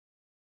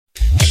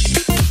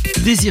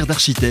Désir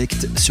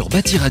d'architecte sur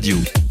Bâti Radio.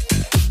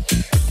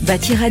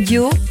 Bâti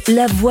Radio,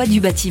 la voix du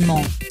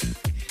bâtiment.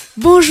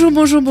 Bonjour,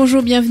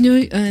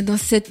 bienvenue dans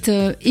cette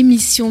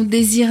émission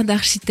Désir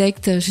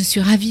d'architecte. Je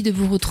suis ravie de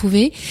vous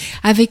retrouver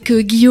avec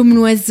Guillaume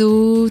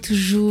Loiseau,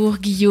 toujours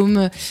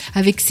Guillaume,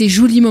 avec ces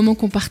jolis moments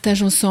qu'on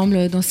partage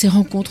ensemble dans ces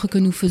rencontres que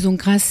nous faisons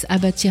grâce à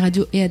Bâti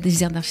Radio et à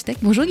Désir d'architecte.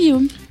 Bonjour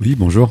Guillaume. Oui,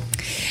 bonjour.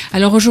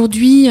 Alors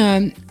aujourd'hui,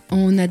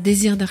 on a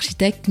Désir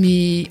d'architecte,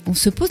 mais on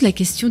se pose la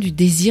question du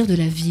désir de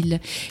la ville.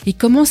 Et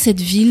comment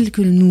cette ville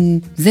que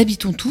nous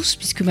habitons tous,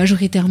 puisque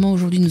majoritairement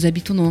aujourd'hui nous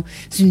habitons dans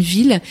une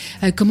ville,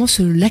 comment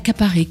se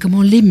l'accaparer,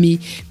 comment l'aimer,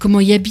 comment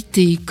y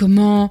habiter,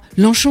 comment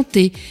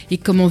l'enchanter et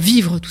comment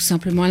vivre tout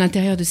simplement à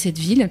l'intérieur de cette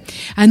ville.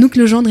 Anouk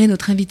Legendre est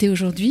notre invitée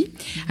aujourd'hui.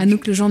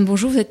 Anouk Legendre,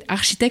 bonjour, vous êtes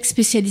architecte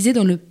spécialisée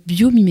dans le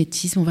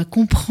biomimétisme. On va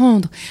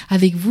comprendre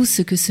avec vous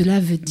ce que cela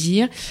veut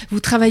dire. Vous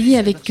travaillez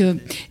avec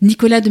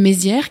Nicolas de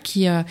Mézières,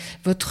 qui est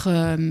votre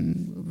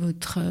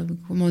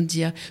comment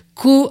dire,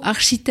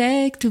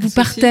 co-architecte, vous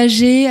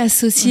partagez,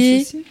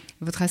 associé.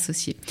 Votre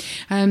associé.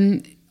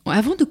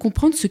 Avant de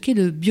comprendre ce qu'est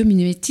le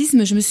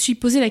biomimétisme, je me suis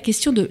posé la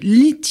question de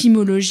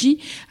l'étymologie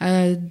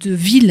de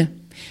ville.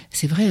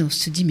 C'est vrai, on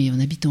se dit, mais on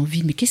habite en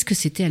ville, mais qu'est-ce que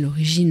c'était à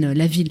l'origine,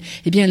 la ville ?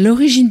 Eh bien,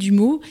 l'origine du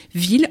mot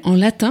ville, en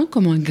latin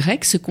comme en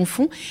grec, se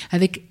confond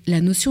avec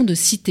la notion de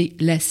cité.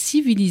 La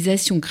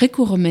civilisation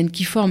gréco-romaine,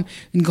 qui forme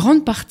une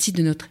grande partie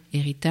de notre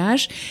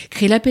héritage,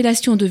 crée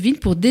l'appellation de ville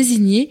pour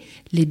désigner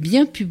les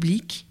biens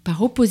publics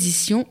par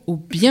opposition aux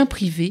biens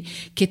privés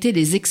qu'étaient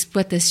les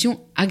exploitations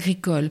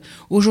agricoles.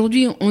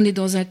 Aujourd'hui, on est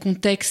dans un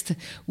contexte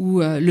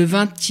où le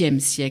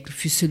XXe siècle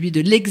fut celui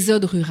de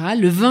l'exode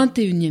rural, le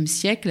XXIe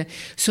siècle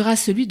sera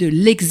celui de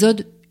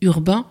l'exode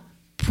urbain.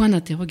 Point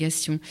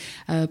d'interrogation.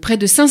 Près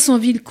de 500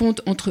 villes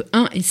comptent entre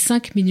 1 et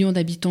 5 millions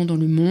d'habitants dans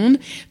le monde.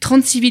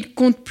 36 villes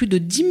comptent plus de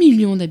 10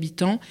 millions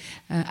d'habitants.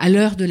 À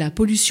l'heure de la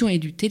pollution et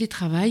du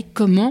télétravail,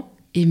 comment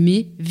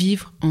aimer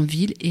vivre en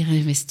ville et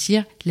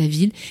réinvestir la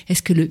ville?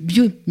 Est-ce que le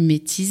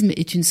biomimétisme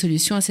est une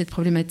solution à cette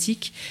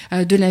problématique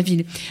de la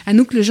ville?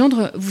 Anouk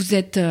Legendre, vous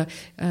êtes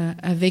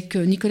avec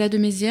Nicolas de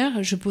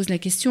Mézières, je pose la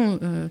question,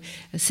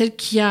 celle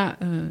qui a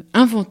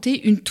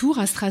inventé une tour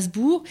à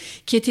Strasbourg,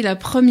 qui était la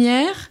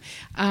première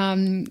à...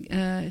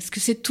 est-ce que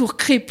cette tour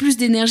crée plus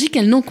d'énergie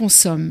qu'elle n'en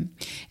consomme?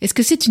 Est-ce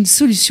que c'est une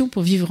solution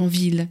pour vivre en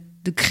ville,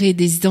 de créer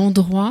des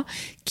endroits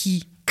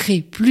qui créent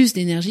plus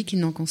d'énergie qu'ils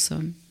n'en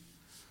consomment?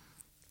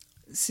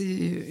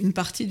 C'est une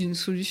partie d'une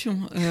solution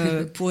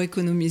pour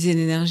économiser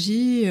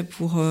l'énergie,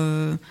 pour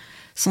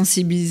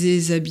sensibiliser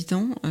les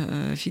habitants.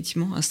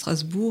 Effectivement, à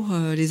Strasbourg,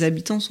 les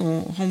habitants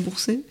sont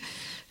remboursés.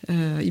 Ils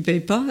ne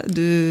payent pas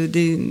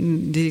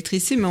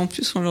d'électricité, mais en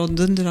plus, on leur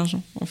donne de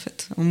l'argent, en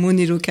fait, en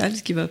monnaie locale,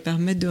 ce qui va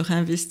permettre de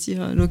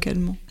réinvestir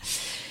localement.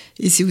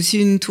 Et c'est aussi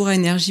une tour à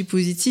énergie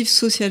positive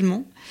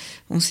socialement.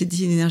 On s'est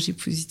dit l'énergie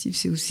positive,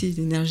 c'est aussi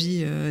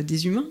l'énergie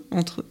des humains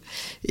entre eux.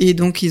 Et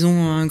donc, ils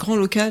ont un grand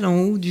local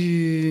en haut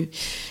du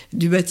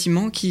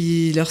bâtiment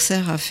qui leur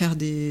sert à faire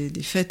des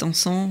fêtes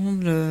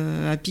ensemble,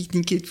 à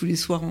pique-niquer tous les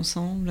soirs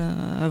ensemble,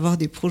 à avoir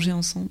des projets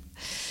ensemble.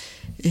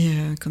 Et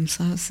comme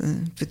ça,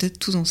 peut-être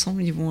tous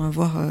ensemble, ils vont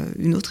avoir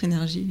une autre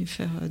énergie et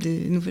faire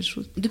des nouvelles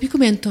choses. Depuis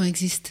combien de temps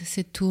existe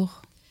cette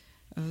tour ?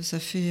 Ça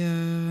fait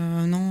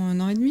un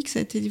an et demi que ça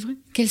a été livré.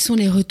 Quels sont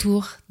les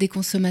retours des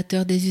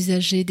consommateurs, des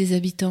usagers, des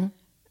habitants ?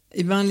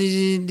 Eh ben,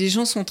 les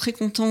gens sont très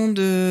contents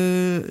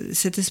de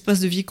cet espace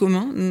de vie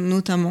commun,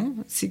 notamment.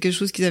 C'est quelque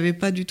chose qu'ils n'avaient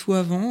pas du tout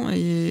avant.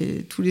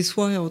 Et tous les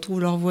soirs, ils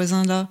retrouvent leurs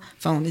voisins là.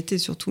 Enfin, en été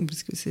surtout,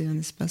 parce que c'est un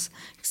espace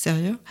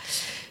extérieur.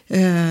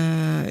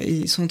 Et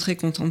ils sont très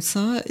contents de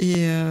ça. Et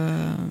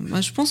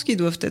je pense qu'ils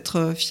doivent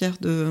être fiers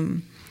de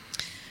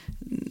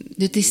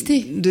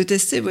tester. De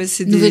tester, ouais,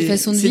 c'est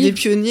des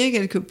pionniers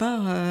quelque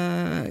part,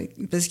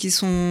 parce qu'ils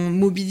sont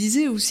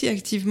mobilisés aussi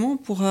activement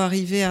pour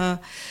arriver à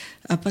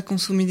pas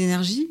consommer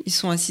d'énergie. Ils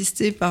sont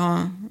assistés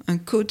par un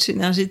coach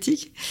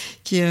énergétique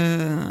qui est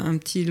un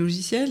petit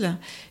logiciel.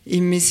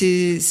 Mais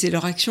c'est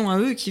leur action à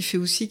eux qui fait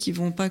aussi qu'ils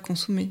vont pas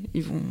consommer.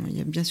 Il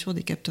y a bien sûr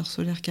des capteurs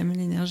solaires qui amènent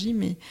l'énergie,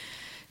 mais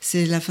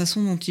c'est la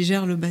façon dont ils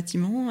gèrent le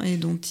bâtiment et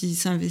dont ils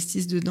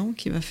s'investissent dedans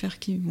qui va faire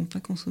qu'ils vont pas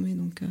consommer.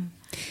 Donc,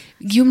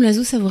 Guillaume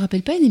Loiseau, ça vous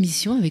rappelle pas une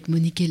émission avec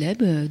Monique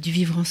Eleb du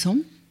Vivre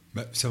Ensemble ?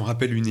 Ça me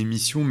rappelle une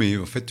émission, mais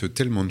en fait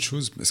tellement de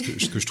choses. Parce que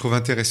ce que je trouve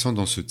intéressant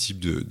dans ce type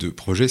de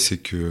projet, c'est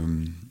que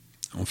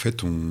en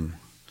fait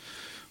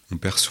on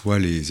perçoit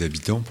les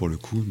habitants pour le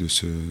coup de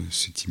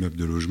cet immeuble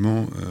de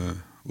logement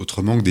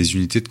autrement que des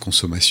unités de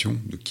consommation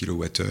de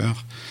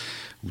kilowattheures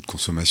ou de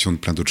consommation de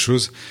plein d'autres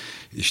choses,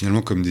 et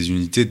finalement comme des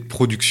unités de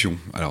production,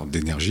 alors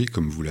d'énergie,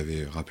 comme vous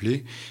l'avez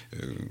rappelé,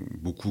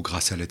 beaucoup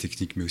grâce à la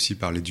technique, mais aussi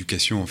par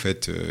l'éducation en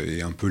fait,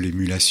 et un peu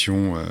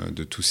l'émulation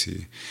de tous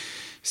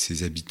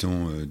ces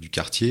habitants du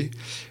quartier,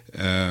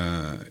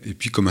 et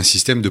puis comme un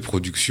système de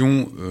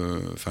production,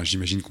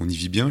 j'imagine qu'on y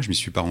vit bien, je m'y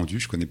suis pas rendu,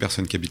 je connais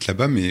personne qui habite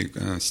là-bas, mais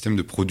un système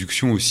de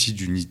production aussi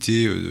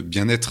d'unités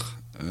bien-être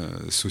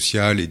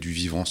social et du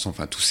vivre ensemble,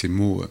 tous ces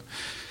mots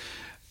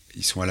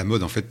ils sont à la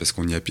mode en fait parce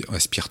qu'on y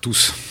aspire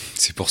tous.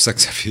 C'est pour ça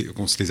que ça fait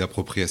qu'on se les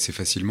approprie assez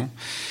facilement.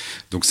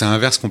 Donc ça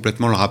inverse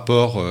complètement le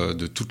rapport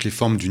de toutes les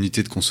formes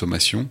d'unités de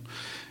consommation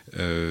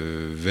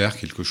vers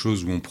quelque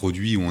chose où on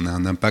produit, où on a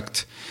un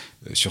impact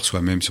sur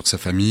soi-même, sur sa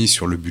famille,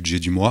 sur le budget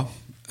du mois,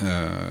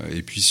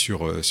 et puis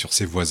sur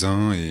ses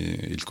voisins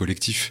et le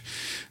collectif.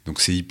 Donc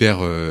c'est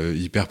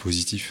hyper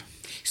positif.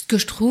 Ce que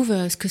je trouve,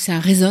 ce que ça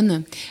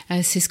résonne,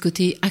 c'est ce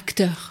côté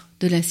acteur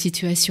de la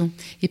situation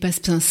et pas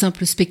un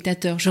simple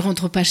spectateur. Je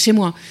rentre pas chez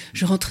moi,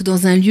 je rentre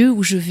dans un lieu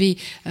où je vais,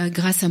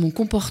 grâce à mon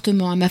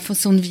comportement, à ma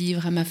façon de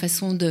vivre, à ma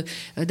façon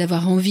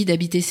d'avoir envie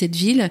d'habiter cette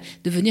ville,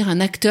 devenir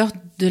un acteur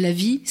de la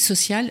vie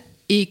sociale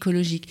et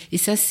écologique. Et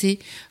ça, c'est,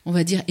 on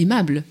va dire,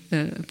 aimable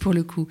pour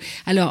le coup.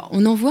 Alors,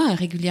 on envoie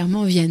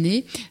régulièrement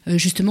Vianney,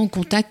 justement, au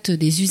contact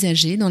des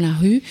usagers dans la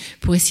rue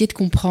pour essayer de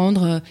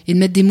comprendre et de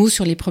mettre des mots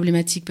sur les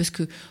problématiques, parce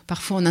que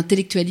parfois on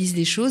intellectualise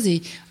des choses.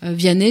 Et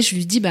Vianney, je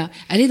lui dis,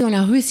 allez dans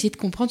la rue, essayez de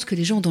comprendre ce que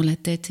les gens ont dans la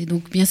tête. Et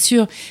donc, bien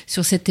sûr,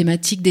 sur cette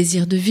thématique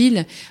désir de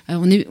ville,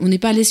 on n'est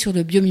pas allé sur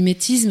le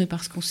biomimétisme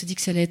parce qu'on s'est dit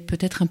que ça allait être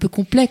peut-être un peu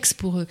complexe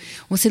pour eux.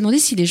 On s'est demandé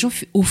si les gens,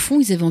 au fond,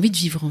 ils avaient envie de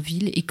vivre en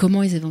ville et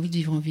comment ils avaient envie de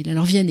vivre en ville.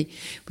 Alors, Vianney,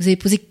 vous avez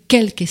posé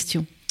quelle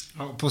question ?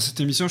 Alors, pour cette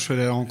émission, je suis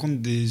allé à la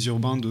rencontre des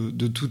urbains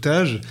de tout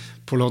âge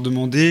pour leur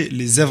demander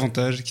les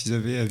avantages qu'ils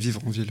avaient à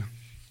vivre en ville.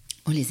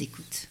 On les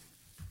écoute.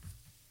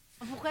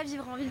 Pourquoi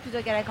vivre en ville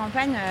plutôt qu'à la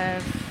campagne ?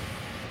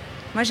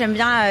 Moi, j'aime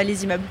bien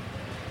les immeubles.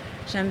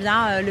 J'aime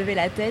bien lever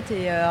la tête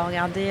et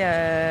regarder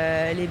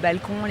les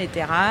balcons, les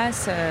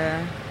terrasses.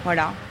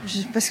 Voilà.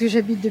 Parce que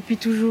j'habite depuis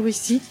toujours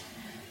ici.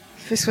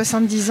 Ça fait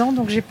 70 ans,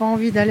 donc j'ai pas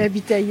envie d'aller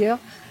habiter ailleurs.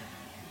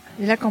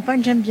 Et la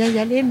campagne, j'aime bien y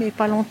aller, mais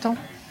pas longtemps.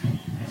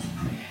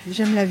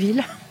 J'aime la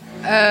ville.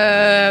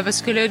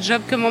 Parce que le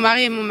job que mon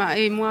mari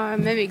et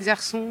moi-même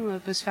exerçons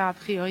peut se faire a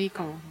priori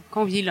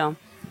qu'en ville. Hein.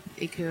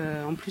 Et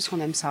qu'en plus, on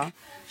aime ça.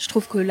 Je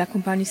trouve que la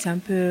campagne, c'est un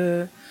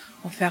peu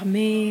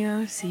enfermé,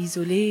 c'est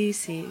isolé,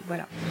 c'est...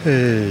 Voilà.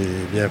 Eh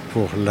bien,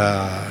 pour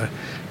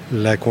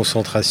la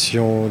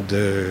concentration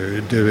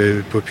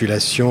de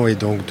population et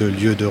donc de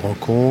lieux de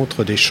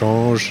rencontre,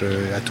 d'échange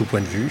à tout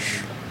point de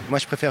vue. Moi,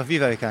 je préfère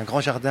vivre avec un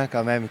grand jardin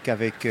quand même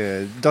qu'avec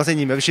dans un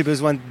immeuble. J'ai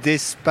besoin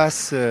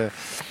d'espace,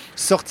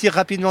 sortir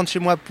rapidement de chez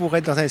moi pour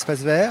être dans un espace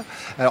vert.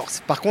 Alors,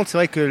 par contre, c'est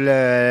vrai que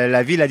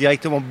la ville a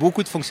directement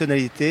beaucoup de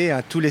fonctionnalités,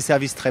 hein, tous les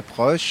services très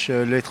proches,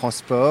 les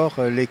transports,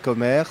 les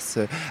commerces.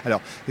 Alors,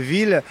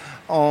 ville,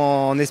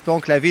 en espérant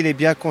que la ville est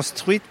bien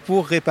construite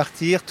pour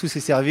répartir tous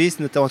ces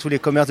services, notamment tous les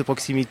commerces de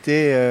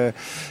proximité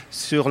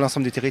sur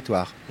l'ensemble du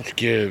territoire. Ce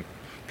qui est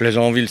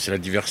plaisant en ville, c'est la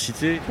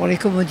diversité. Pour les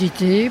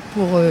commodités,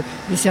 pour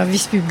les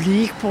services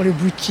publics, pour les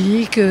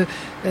boutiques,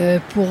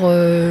 pour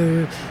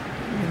les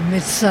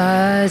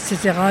médecins,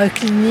 etc.,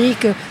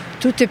 cliniques,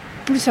 tout est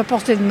plus à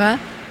portée de main.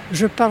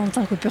 Je parle en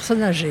tant que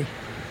personne âgée.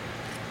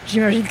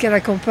 J'imagine qu'à la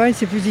campagne,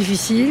 c'est plus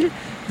difficile.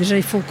 Déjà,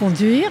 il faut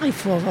conduire, il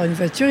faut avoir une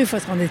voiture, il faut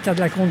être en état de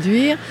la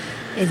conduire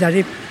et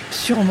d'aller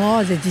sûrement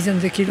à des dizaines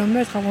de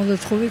kilomètres avant de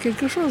trouver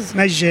quelque chose.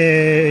 Mais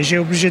j'ai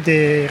obligé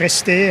de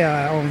rester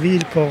en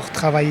ville pour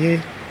travailler.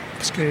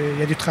 Parce qu'il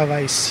y a du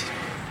travail ici.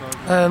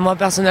 Moi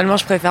personnellement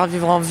je préfère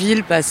vivre en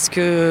ville parce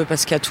qu'il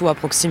y a tout à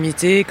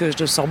proximité, que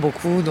je sors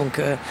beaucoup,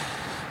 donc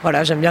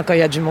voilà, j'aime bien quand il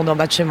y a du monde en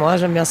bas de chez moi,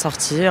 j'aime bien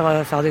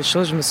sortir, faire des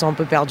choses, je me sens un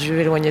peu perdue,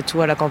 éloignée de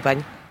tout à la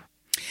campagne.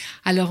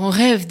 Alors on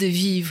rêve de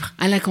vivre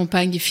à la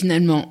campagne et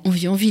finalement on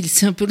vit en ville,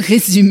 c'est un peu le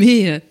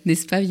résumé,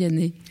 n'est-ce pas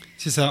Vianney ?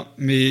 C'est ça,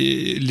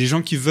 mais les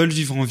gens qui veulent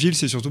vivre en ville,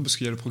 c'est surtout parce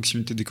qu'il y a la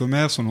proximité des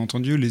commerces, on l'a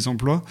entendu, les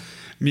emplois.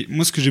 Mais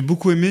moi, ce que j'ai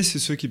beaucoup aimé, c'est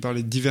ceux qui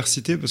parlaient de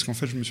diversité, parce qu'en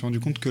fait, je me suis rendu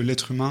compte que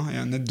l'être humain est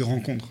un être de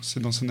rencontre,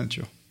 c'est dans sa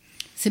nature.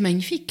 C'est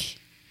magnifique,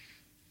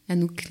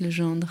 Anouk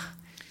Legendre.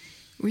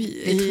 Oui.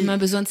 L'être humain a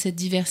besoin de cette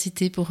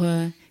diversité pour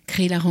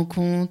créer la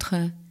rencontre.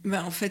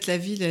 En fait, la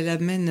ville, elle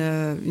amène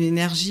une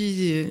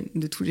énergie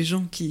de tous les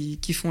gens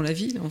qui font la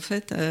ville, en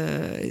fait.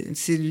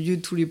 C'est le lieu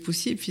de tous les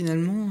possibles,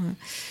 finalement.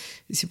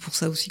 Et c'est pour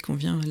ça aussi qu'on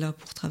vient là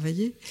pour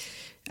travailler.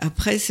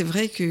 Après, c'est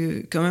vrai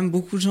que quand même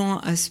beaucoup de gens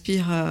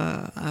aspirent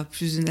à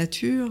plus de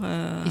nature,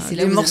 à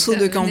des morceaux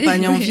de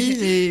campagne en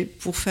ville. Et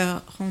pour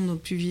rendre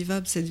plus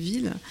vivable cette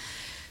ville,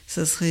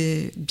 ça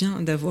serait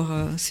bien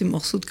d'avoir ces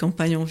morceaux de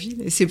campagne en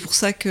ville. Et c'est pour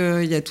ça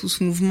qu'il y a tout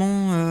ce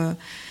mouvement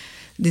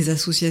des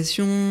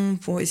associations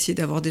pour essayer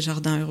d'avoir des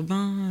jardins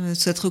urbains,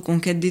 cette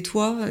reconquête des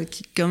toits,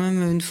 qui est quand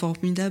même une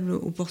formidable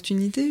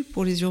opportunité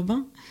pour les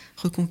urbains.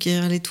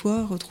 Reconquérir les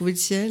toits, retrouver le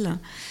ciel,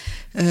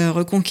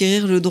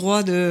 reconquérir le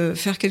droit de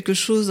faire quelque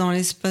chose dans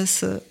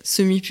l'espace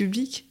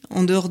semi-public,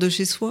 en dehors de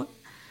chez soi.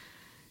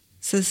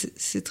 Ça,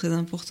 c'est très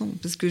important,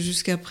 parce que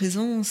jusqu'à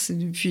présent, c'est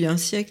depuis un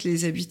siècle,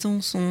 les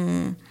habitants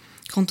sont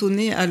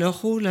cantonnés à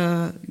leur rôle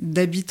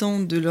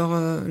d'habitants de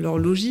leur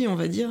logis, on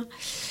va dire,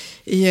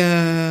 et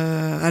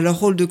à leur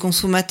rôle de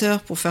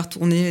consommateur pour faire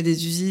tourner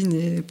les usines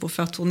et pour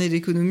faire tourner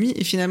l'économie.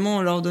 Et finalement,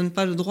 on leur donne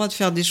pas le droit de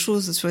faire des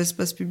choses sur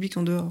l'espace public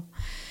en dehors.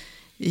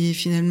 Et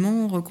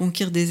finalement,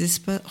 reconquérir des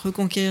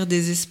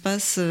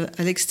espaces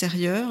à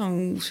l'extérieur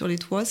ou sur les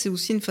toits, c'est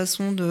aussi une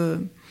façon de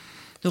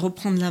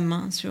reprendre la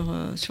main sur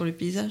le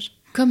paysage.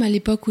 Comme à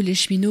l'époque où les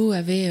cheminots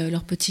avaient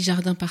leur petit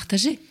jardin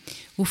partagé.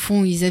 Au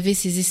fond, ils avaient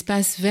ces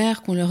espaces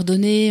verts qu'on leur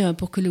donnait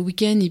pour que le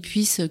week-end, ils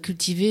puissent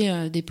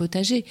cultiver des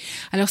potagers.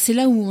 Alors, c'est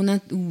là où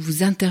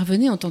vous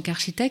intervenez en tant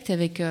qu'architecte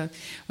avec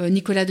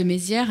Nicolas de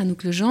Mézières,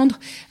 Anouk Legendre.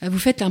 Vous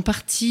faites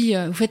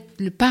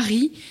le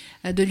pari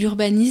de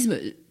l'urbanisme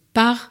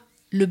par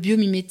le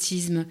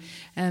biomimétisme.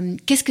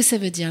 Qu'est-ce que ça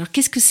veut dire? Alors,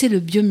 qu'est-ce que c'est le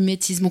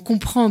biomimétisme? On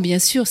comprend, bien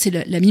sûr, c'est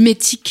la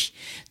mimétique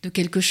de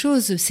quelque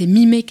chose, c'est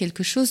mimer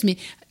quelque chose, mais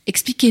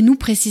expliquez-nous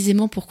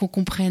précisément pour qu'on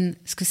comprenne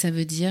ce que ça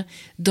veut dire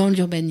dans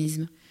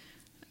l'urbanisme.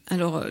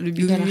 Alors, le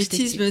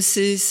biomimétisme,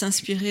 c'est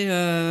s'inspirer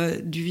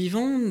du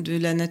vivant, de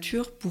la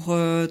nature, pour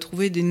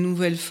trouver des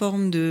nouvelles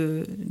formes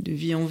de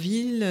vie en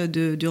ville,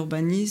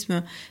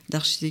 d'urbanisme,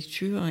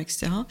 d'architecture,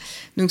 etc.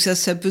 Donc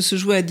ça peut se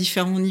jouer à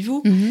différents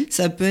niveaux.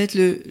 Ça peut être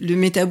le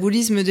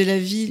métabolisme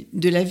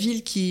de la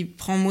ville qui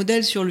prend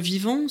modèle sur le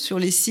vivant, sur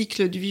les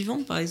cycles du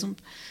vivant, par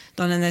exemple.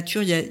 Dans la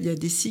nature, il y a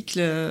des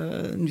cycles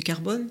du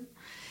carbone.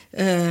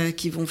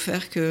 Qui vont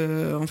faire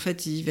que, en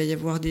fait, il va y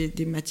avoir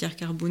des matières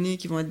carbonées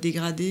qui vont être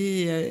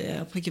dégradées et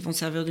après qui vont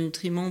servir de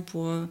nutriments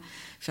pour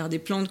faire des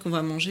plantes qu'on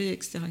va manger,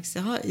 etc., etc.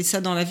 Et ça,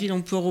 dans la ville,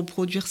 on peut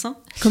reproduire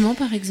ça. Comment,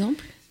 par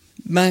exemple?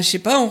 Je sais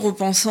pas, en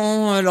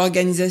repensant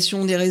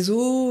l'organisation des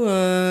réseaux.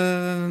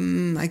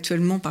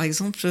 Actuellement, par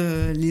exemple,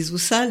 les eaux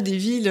sales des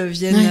villes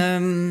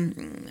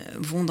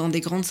vont dans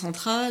des grandes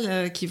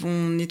centrales qui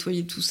vont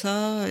nettoyer tout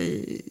ça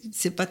et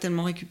c'est pas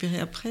tellement récupéré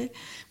après,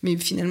 mais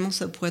finalement,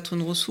 ça pourrait être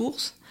une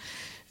ressource.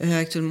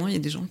 Actuellement, il y a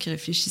des gens qui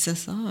réfléchissent à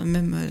ça,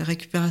 même à la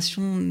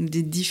récupération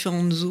des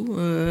différentes eaux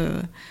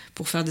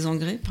pour faire des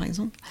engrais, par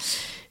exemple.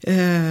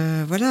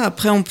 Voilà.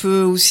 Après, on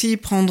peut aussi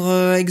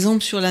prendre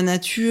exemple sur la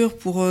nature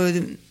pour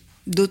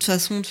d'autres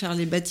façons de faire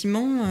les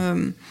bâtiments.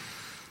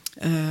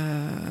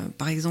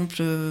 Par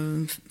exemple,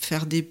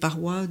 faire des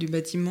parois du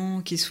bâtiment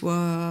qui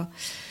soient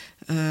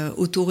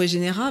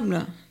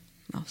auto-régénérables.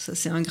 Alors, ça,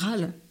 c'est un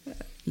Graal.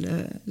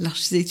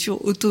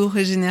 L'architecture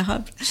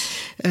auto-régénérable.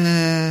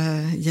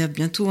 Il y a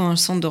bientôt un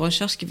centre de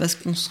recherche qui va se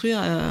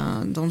construire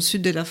dans le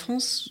sud de la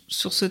France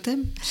sur ce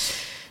thème.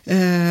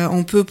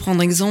 On peut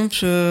prendre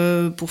exemple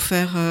pour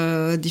faire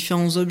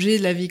différents objets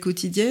de la vie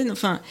quotidienne.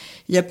 Enfin,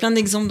 il y a plein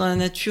d'exemples dans la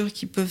nature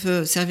qui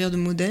peuvent servir de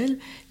modèle.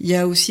 Il y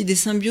a aussi des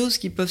symbioses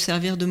qui peuvent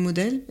servir de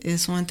modèle et elles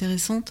sont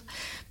intéressantes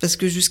parce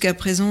que jusqu'à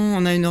présent,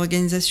 on a une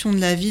organisation de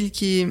la ville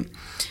qui est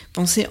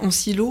pensée en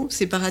silos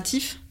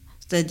séparatifs.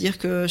 C'est-à-dire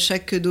que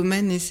chaque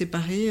domaine est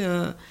séparé,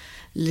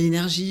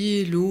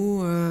 l'énergie,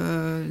 l'eau,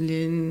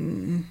 les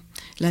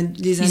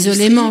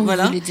isolément,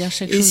 voilà. Vous voulez dire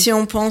chaque et chose. si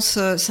on pense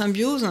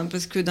symbiose,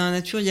 parce que dans la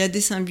nature, il y a des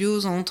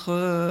symbioses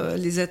entre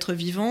les êtres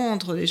vivants,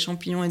 entre les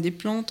champignons et des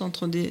plantes,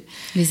 entre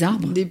les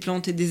arbres, des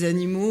plantes et des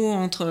animaux,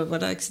 entre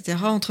etc.,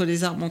 entre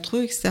les arbres entre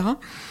eux, etc.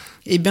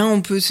 Eh bien,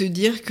 on peut se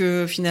dire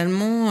que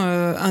finalement,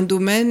 un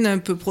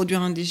domaine peut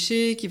produire un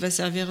déchet qui va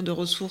servir de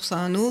ressource à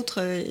un autre,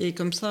 et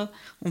comme ça,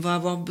 on va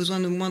avoir besoin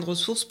de moins de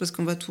ressources parce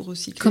qu'on va tout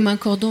recycler. Comme un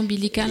cordon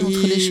ombilical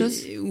entre les choses,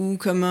 ou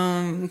comme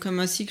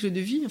un cycle de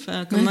vie,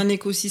 enfin comme un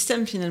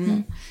écosystème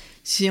finalement.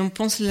 Si on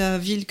pense la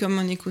ville comme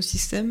un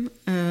écosystème,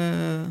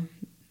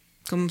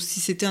 comme si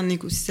c'était un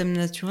écosystème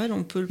naturel,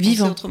 on peut le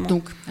penser autrement.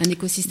 Donc un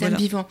écosystème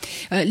vivant.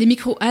 Les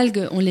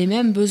micro-algues ont les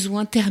mêmes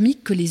besoins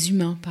thermiques que les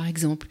humains, par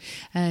exemple.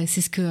 C'est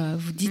ce que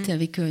vous dites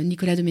avec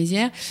Nicolas de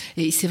Mézières.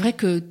 Et c'est vrai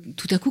que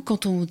tout à coup,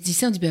 quand on dit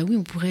ça, on dit oui,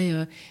 on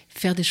pourrait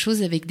faire des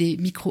choses avec des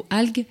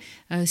micro-algues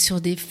sur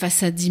des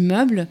façades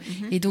d'immeubles.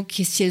 Et donc,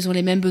 si elles ont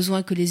les mêmes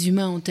besoins que les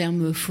humains en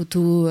termes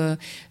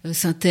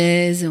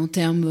photosynthèse, en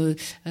termes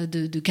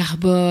de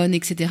carbone,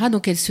 etc.,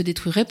 donc elles se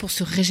détruiraient pour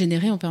se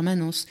régénérer en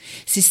permanence.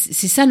 C'est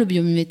ça le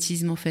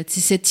biomimétisme, en fait. C'est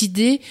cette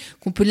idée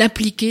qu'on peut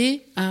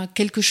l'appliquer à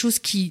quelque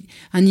chose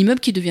un immeuble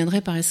qui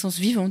deviendrait par essence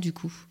vivant, du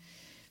coup.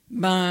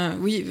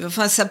 Oui,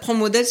 enfin ça prend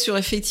modèle sur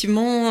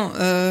effectivement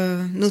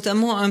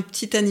notamment un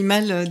petit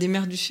animal des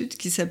mers du Sud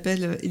qui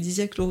s'appelle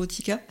Elysia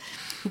chlorotica.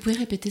 Vous pouvez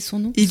répéter son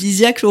nom?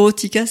 Elysia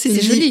chlorotica, c'est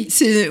joli.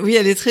 Oui,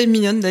 elle est très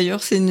mignonne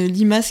d'ailleurs. C'est une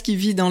limace qui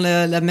vit dans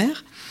la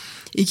mer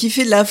et qui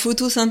fait de la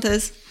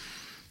photosynthèse.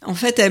 En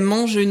fait, elle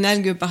mange une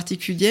algue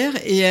particulière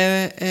et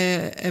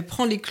elle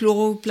prend les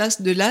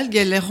chloroplastes de l'algue et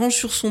elle les range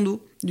sur son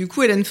dos. Du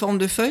coup, elle a une forme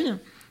de feuille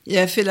et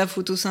elle fait la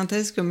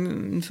photosynthèse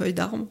comme une feuille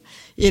d'arbre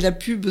et elle a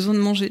plus besoin de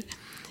manger.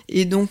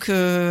 Et donc,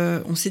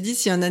 on s'est dit,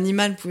 si un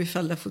animal pouvait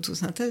faire de la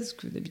photosynthèse,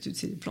 que d'habitude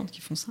c'est les plantes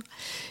qui font ça,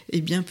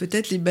 eh bien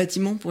peut-être les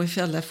bâtiments pourraient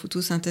faire de la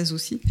photosynthèse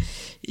aussi.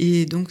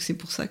 Et donc c'est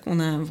pour ça qu'on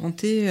a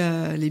inventé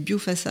les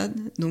biofaçades,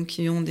 donc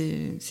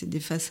c'est des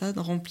façades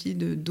remplies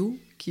d'eau,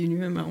 qui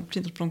lui-même est remplie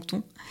de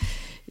plancton,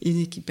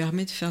 et qui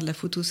permet de faire de la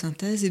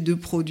photosynthèse et de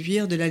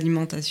produire de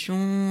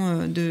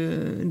l'alimentation,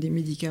 des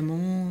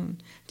médicaments,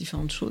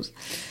 différentes choses.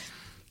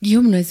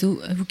 Guillaume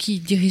Loiseau, vous qui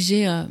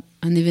dirigez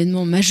un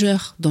événement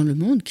majeur dans le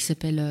monde qui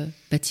s'appelle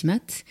Batimat,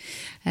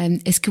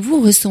 est-ce que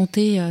vous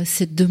ressentez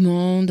cette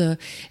demande?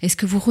 Est-ce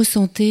que vous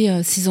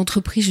ressentez ces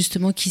entreprises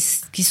justement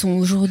qui sont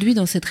aujourd'hui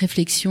dans cette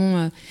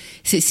réflexion?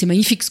 C'est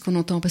magnifique ce qu'on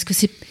entend parce que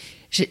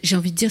j'ai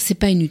envie de dire, c'est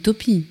pas une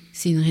utopie,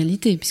 c'est une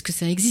réalité, puisque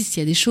ça existe. Il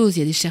y a des choses, il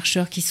y a des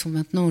chercheurs qui sont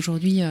maintenant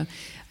aujourd'hui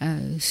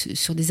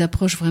sur des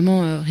approches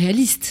vraiment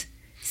réalistes.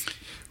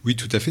 Oui,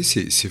 tout à fait.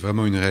 C'est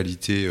vraiment une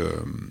réalité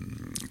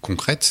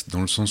concrète,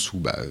 dans le sens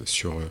où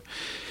sur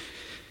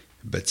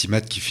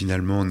Batimat, qui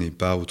finalement n'est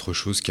pas autre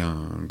chose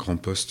qu'un grand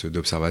poste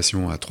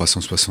d'observation à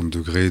 360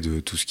 degrés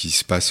de tout ce qui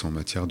se passe en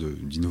matière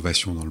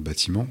d'innovation dans le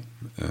bâtiment,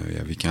 et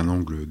avec un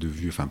angle de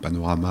vue, enfin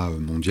panorama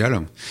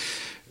mondial.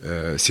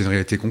 C'est une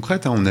réalité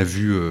concrète, hein. On a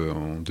vu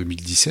en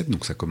 2017,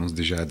 donc ça commence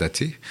déjà à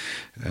dater,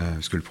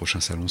 parce que le prochain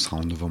salon sera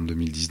en novembre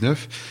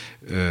 2019,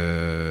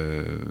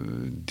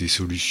 des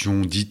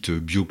solutions dites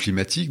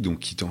bioclimatiques, donc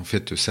qui en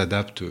fait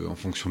s'adaptent en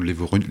fonction de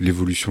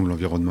l'évolution de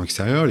l'environnement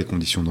extérieur, les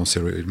conditions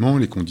d'ensoleillement,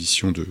 les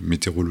conditions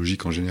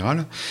météorologiques en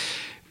général.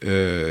 Dans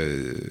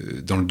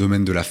le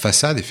domaine de la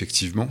façade,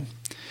 effectivement,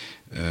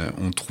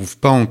 on ne trouve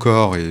pas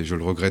encore, et je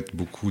le regrette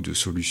beaucoup, de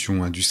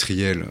solutions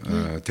industrielles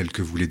telles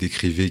que vous les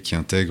décrivez, qui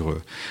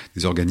intègrent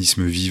des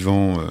organismes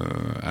vivants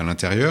à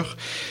l'intérieur.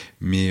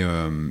 Mais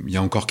il y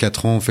a encore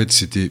 4 ans, en fait,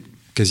 c'était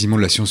quasiment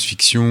de la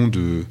science-fiction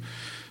de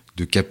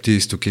capter et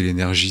stocker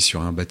l'énergie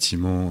sur un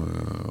bâtiment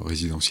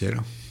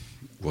résidentiel,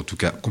 ou en tout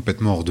cas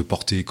complètement hors de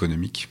portée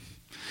économique,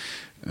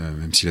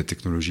 même si la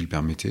technologie le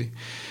permettait.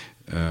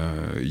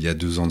 Il y a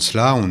 2 ans de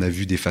cela, on a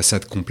vu des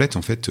façades complètes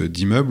en fait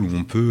d'immeubles où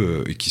on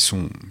peut, et qui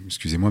sont,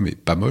 excusez-moi, mais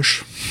pas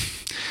moches,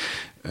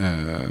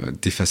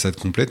 des façades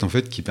complètes en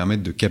fait qui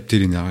permettent de capter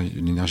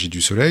l'énergie du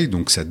soleil.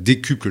 Donc ça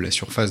décuple la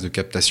surface de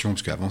captation,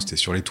 parce qu'avant c'était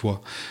sur les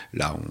toits.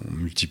 Là, on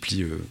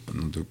multiplie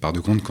par de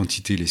grandes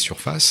quantités les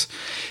surfaces.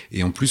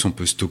 Et en plus, on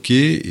peut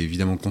stocker et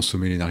évidemment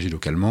consommer l'énergie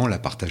localement, la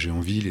partager en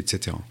ville,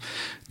 etc.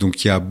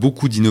 Donc il y a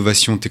beaucoup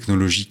d'innovations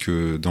technologiques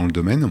dans le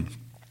domaine.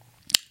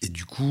 Et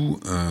du coup,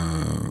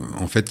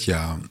 en fait, il y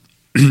a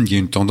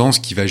une tendance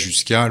qui va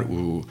jusqu'à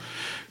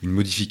une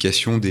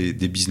modification des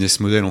business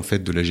models en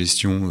fait de la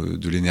gestion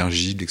de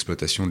l'énergie, de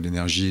l'exploitation de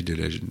l'énergie et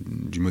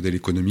du modèle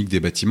économique des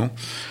bâtiments.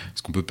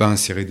 Parce qu'on peut pas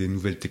insérer des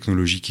nouvelles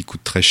technologies qui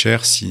coûtent très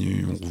cher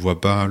si on ne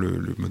revoit pas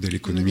le modèle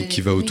économique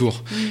qui va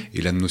autour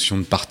et la notion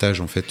de partage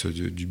en fait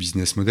du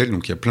business model.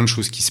 Donc il y a plein de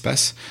choses qui se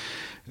passent.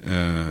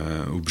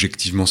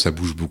 Objectivement, ça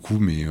bouge beaucoup,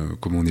 mais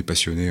comme on est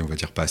passionné, on va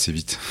dire pas assez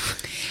vite.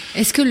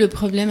 Est-ce que le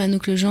problème,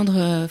 Anouk Legendre,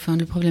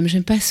 le problème,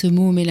 j'aime pas ce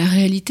mot, mais la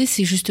réalité,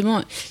 c'est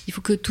justement, il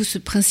faut que tout ce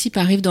principe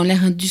arrive dans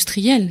l'ère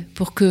industrielle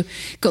pour que.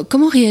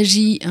 Comment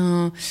réagit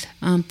un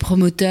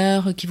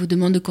promoteur qui vous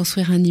demande de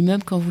construire un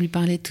immeuble quand vous lui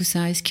parlez de tout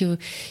ça? Est-ce que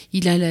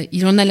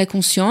il en a la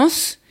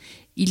conscience,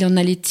 il en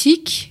a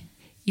l'éthique,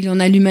 il en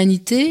a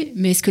l'humanité,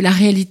 mais est-ce que la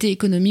réalité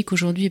économique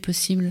aujourd'hui est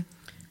possible?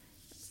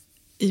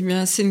 Eh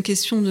bien, c'est une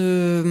question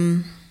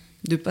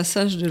de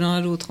passage de l'un à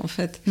l'autre, en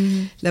fait.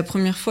 La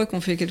première fois qu'on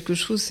fait quelque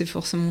chose, c'est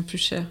forcément plus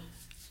cher.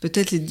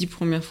 Peut-être les 10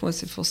 premières fois,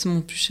 c'est forcément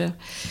plus cher.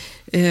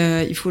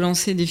 Il faut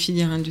lancer des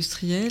filières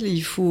industrielles,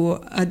 il faut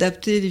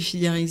adapter les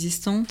filières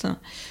existantes,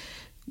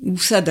 ou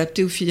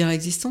s'adapter aux filières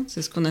existantes.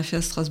 C'est ce qu'on a fait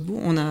à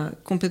Strasbourg. On a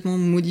complètement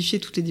modifié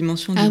toutes les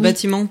dimensions du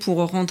bâtiment pour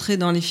rentrer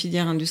dans les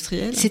filières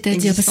industrielles.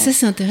 C'est-à-dire, parce que ça,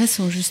 c'est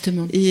intéressant,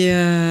 justement. Et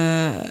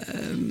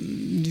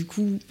du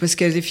coup, parce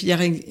que les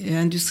filières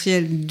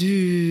industrielles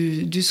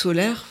du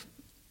solaire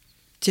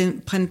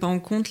prennent pas en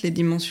compte les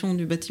dimensions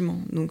du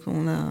bâtiment. Donc,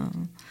 on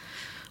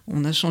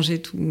a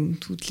changé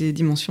toutes les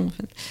dimensions, en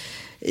fait,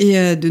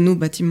 et de nos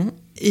bâtiments.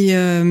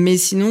 Mais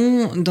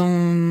sinon,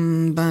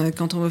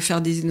 quand on veut faire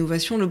des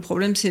innovations, le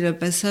problème, c'est le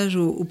passage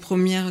aux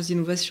premières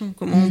innovations.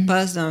 Comment on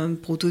passe d'un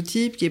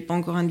prototype qui n'est pas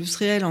encore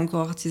industriel,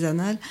 encore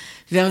artisanal,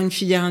 vers une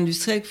filière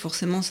industrielle, que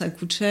forcément, ça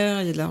coûte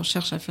cher, il y a de la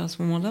recherche à faire à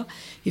ce moment-là.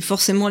 Et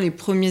forcément, les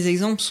premiers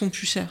exemples sont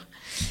plus chers.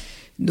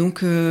 Donc,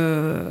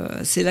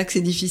 c'est là que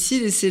c'est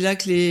difficile et c'est là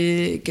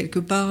que, quelque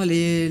part,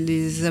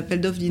 les appels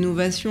d'offres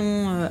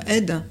d'innovation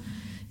aident.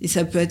 Et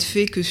ça peut être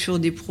fait que sur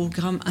des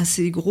programmes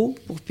assez gros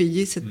pour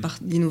payer cette part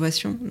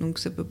d'innovation. Donc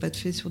ça peut pas être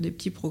fait sur des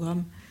petits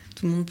programmes.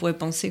 Tout le monde pourrait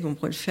penser qu'on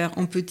pourrait le faire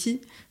en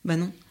petit. Ben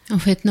non. En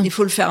fait, non. Il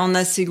faut le faire en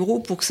assez gros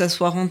pour que ça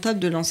soit rentable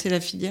de lancer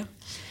la filière.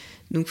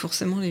 Donc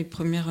forcément, les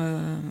premières...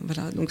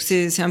 voilà. Donc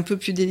c'est un peu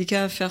plus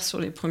délicat à faire sur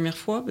les premières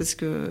fois parce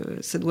que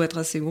ça doit être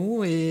assez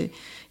gros. Et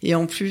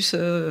en plus,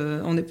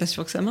 on n'est pas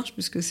sûr que ça marche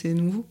puisque c'est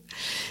nouveau.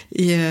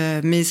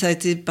 Mais ça a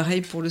été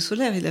pareil pour le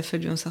solaire. Il a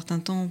fallu un certain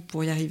temps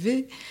pour y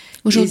arriver.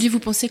 Aujourd'hui, vous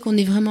pensez qu'on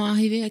est vraiment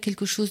arrivé à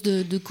quelque chose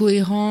de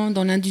cohérent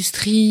dans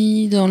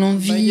l'industrie, dans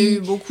l'envie? Il y a eu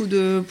beaucoup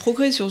de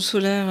progrès sur le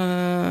solaire.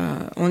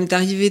 On est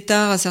arrivé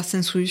tard à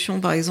certaines solutions.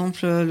 Par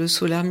exemple, le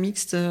solaire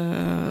mixte,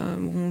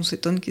 on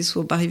s'étonne qu'il ne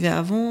soit pas arrivé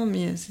avant,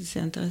 mais c'est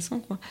intéressant,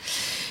 quoi.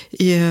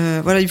 Et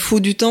voilà, il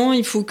faut du temps,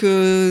 il faut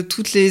que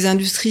toutes les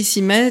industries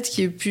s'y mettent,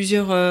 qu'il y ait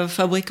plusieurs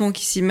fabricants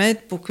qui s'y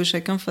mettent pour que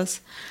chacun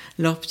fasse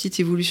leur petite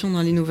évolution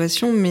dans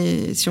l'innovation.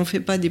 Mais si on ne fait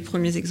pas des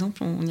premiers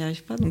exemples, on n'y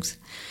arrive pas. Donc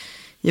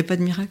il n'y a pas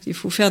de miracle, il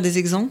faut faire des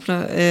exemples,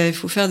 il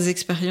faut faire des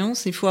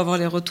expériences, il faut avoir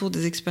les retours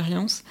des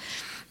expériences.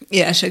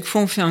 Et à chaque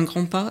fois, on fait un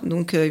grand pas,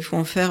 donc il faut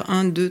en faire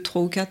 1, 2,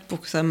 3 ou 4 pour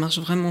que ça marche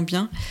vraiment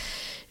bien.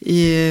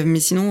 Mais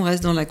sinon, on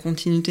reste dans la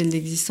continuité de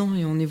l'existant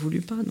et on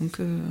n'évolue pas. Donc,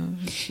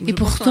 et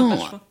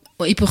pourtant,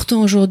 Et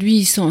pourtant,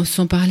 aujourd'hui,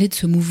 sans parler de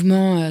ce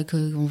mouvement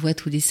qu'on voit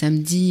tous les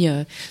samedis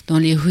dans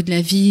les rues de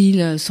la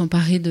ville,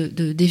 s'emparer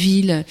des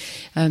villes,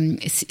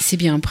 c'est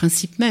bien un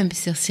principe même.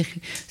 C'est-à-dire que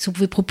si on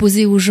pouvait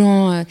proposer aux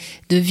gens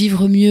de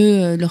vivre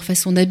mieux leur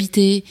façon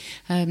d'habiter,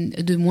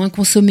 de moins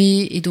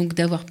consommer et donc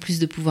d'avoir plus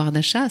de pouvoir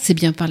d'achat, c'est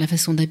bien par la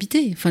façon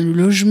d'habiter. Enfin, le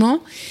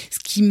logement, ce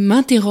qui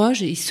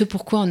m'interroge et ce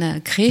pourquoi on a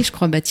créé, je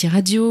crois, Bâti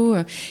Radio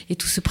et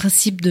tout ce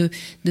principe de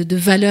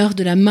valeur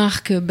de la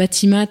marque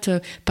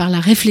Batimat par la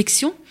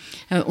réflexion,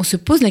 on se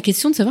pose la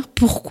question de savoir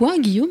pourquoi,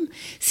 Guillaume,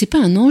 c'est pas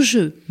un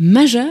enjeu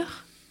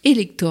majeur,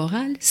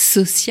 électoral,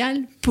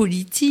 social,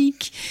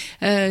 politique,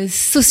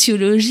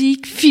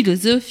 sociologique,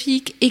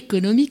 philosophique,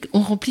 économique.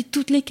 On remplit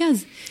toutes les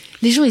cases.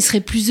 Les gens, ils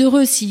seraient plus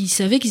heureux s'ils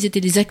savaient qu'ils étaient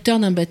les acteurs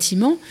d'un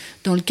bâtiment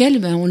dans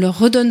lequel on leur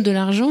redonne de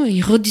l'argent et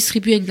ils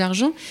redistribuent avec de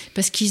l'argent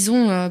parce qu'ils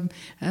ont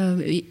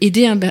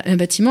aidé un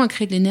bâtiment à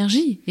créer de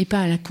l'énergie et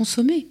pas à la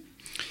consommer.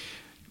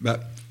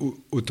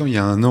 Autant il y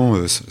a un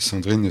an,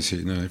 Sandrine, c'est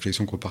une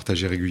réflexion qu'on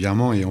partageait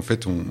régulièrement et en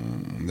fait on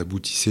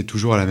aboutissait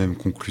toujours à la même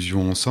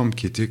conclusion ensemble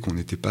qui était qu'on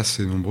n'était pas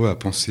assez nombreux à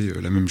penser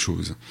la même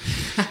chose.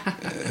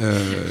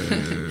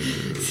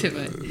 C'est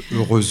vrai.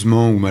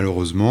 Heureusement ou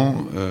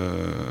malheureusement,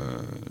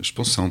 je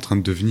pense que c'est en train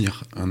de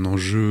devenir un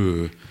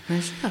enjeu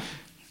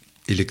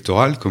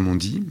électoral, comme on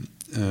dit,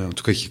 en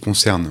tout cas qui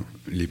concerne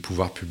les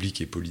pouvoirs publics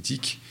et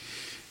politiques,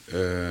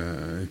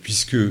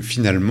 puisque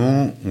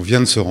finalement on vient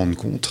de se rendre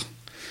compte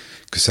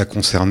que ça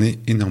concernait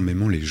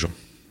énormément les gens.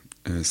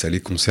 Ça les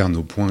concerne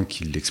au point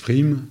qu'ils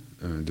l'expriment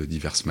de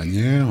diverses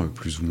manières,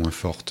 plus ou moins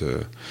fortes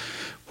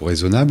ou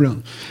raisonnables,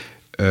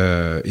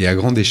 et à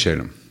grande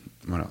échelle.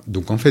 Voilà.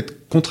 Donc en fait,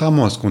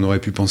 contrairement à ce qu'on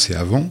aurait pu penser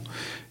avant,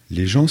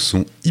 les gens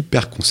sont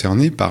hyper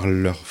concernés par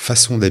leur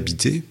façon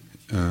d'habiter,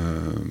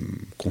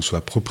 qu'on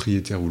soit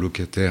propriétaire ou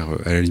locataire,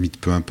 à la limite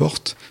peu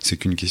importe, c'est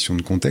qu'une question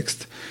de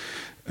contexte.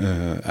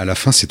 À la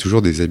fin, c'est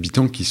toujours des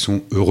habitants qui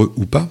sont heureux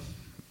ou pas,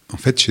 en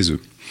fait, chez eux.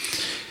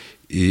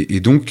 Et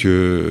donc,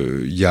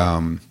 il y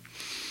a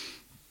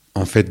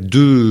en fait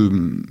deux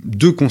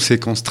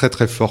conséquences très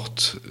très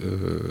fortes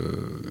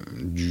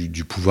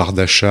du pouvoir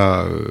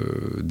d'achat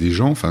des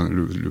gens. Enfin,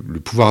 le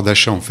pouvoir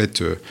d'achat, en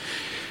fait,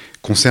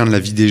 concerne la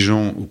vie des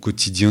gens au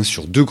quotidien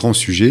sur deux grands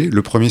sujets.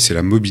 Le premier, c'est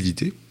la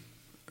mobilité,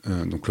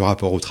 donc le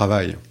rapport au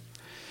travail,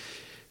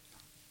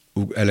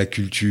 à la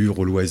culture,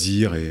 au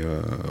loisir et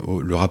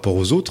le rapport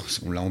aux autres.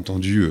 On l'a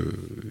entendu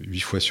 8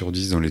 fois sur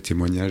 10 dans les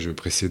témoignages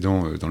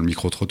précédents dans le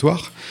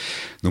micro-trottoir.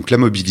 Donc la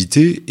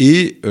mobilité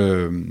et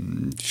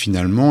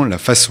finalement la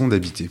façon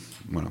d'habiter.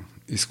 Voilà.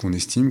 Est-ce qu'on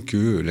estime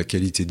que la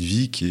qualité de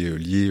vie qui est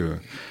liée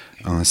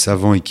à un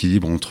savant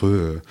équilibre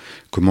entre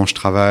comment je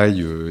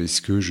travaille,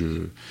 est-ce que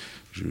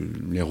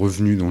les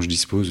revenus dont je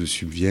dispose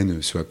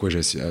subviennent ce à quoi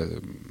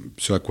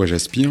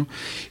j'aspire.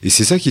 Et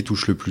c'est ça qui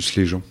touche le plus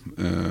les gens.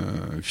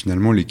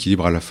 Finalement,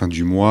 l'équilibre à la fin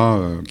du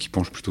mois, qui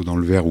penche plutôt dans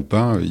le vert ou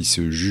pas, il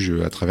se juge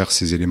à travers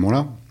ces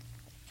éléments-là.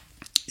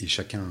 Et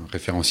chacun a un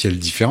référentiel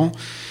différent,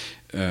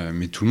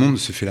 mais tout le monde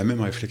se fait la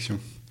même réflexion.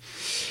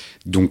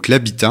 Donc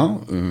l'habitat,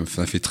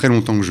 ça fait très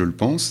longtemps que je le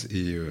pense,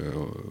 et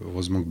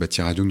heureusement que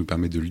Bâti Radio nous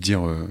permet de le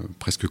dire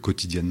presque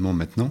quotidiennement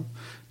maintenant,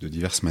 de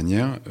diverses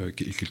manières,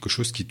 quelque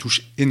chose qui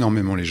touche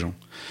énormément les gens.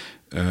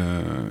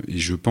 Et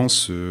je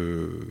pense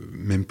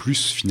même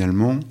plus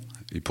finalement,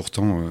 et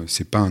pourtant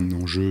c'est pas un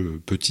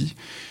enjeu petit,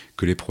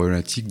 que les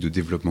problématiques de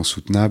développement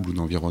soutenable ou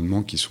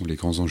d'environnement qui sont les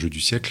grands enjeux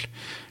du siècle.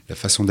 La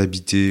façon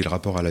d'habiter, le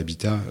rapport à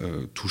l'habitat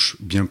touche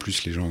bien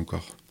plus les gens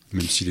encore.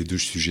 Même si les deux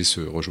sujets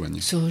se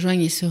rejoignent. Se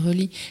rejoignent et se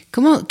relient.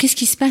 Qu'est-ce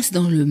qui se passe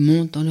dans le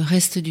monde, dans le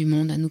reste du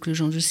monde, Anouk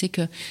Lejean? Je sais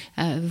que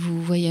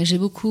vous voyagez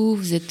beaucoup,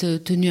 vous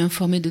êtes tenu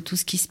informé de tout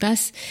ce qui se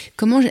passe.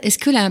 Est-ce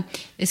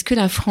que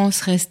la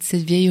France reste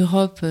cette vieille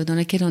Europe dans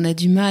laquelle on a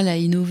du mal à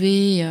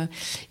innover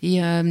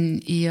et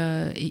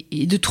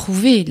de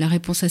trouver la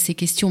réponse à ces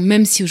questions,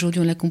 même si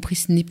aujourd'hui on l'a compris,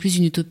 ce n'est plus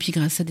une utopie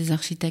grâce à des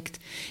architectes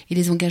et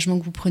les engagements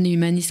que vous prenez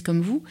humanistes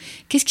comme vous.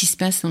 Qu'est-ce qui se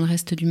passe dans le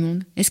reste du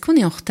monde? Est-ce qu'on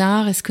est en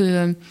retard?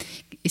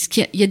 Est-ce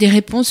qu'il y a des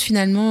réponses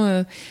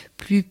finalement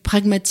plus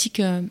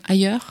pragmatiques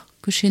ailleurs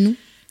que chez nous?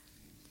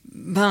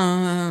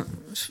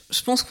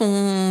 Je pense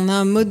qu'on a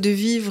un mode de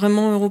vie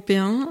vraiment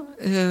européen,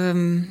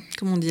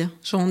 comment dire,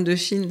 genre de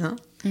Chine. Hein.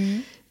 Mmh.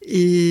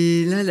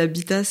 Et là,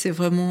 l'habitat, c'est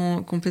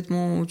vraiment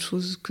complètement autre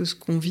chose que ce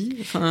qu'on vit.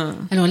 Enfin,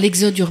 alors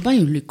l'exode urbain,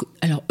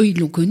 eux, ils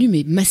l'ont connu,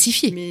 mais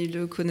massifié. Mais ils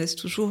le connaissent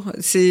toujours.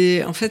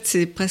 C'est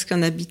presque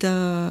un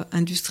habitat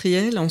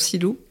industriel en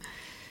silo.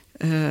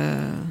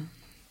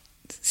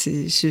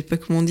 Je sais pas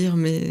comment dire,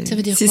 mais ça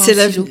veut dire si quoi, c'est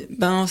ça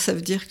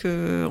veut dire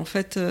que en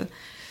fait,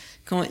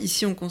 quand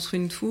ici on construit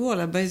une tour,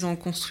 là-bas ils en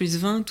construisent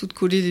 20, toutes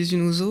collées les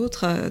unes aux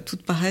autres,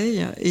 toutes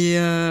pareilles, et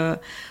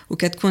aux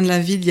quatre coins de la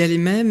ville il y a les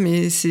mêmes,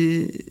 et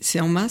c'est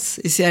en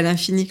masse, et c'est à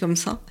l'infini comme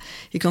ça.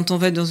 Et quand on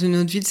va dans une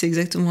autre ville, c'est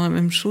exactement la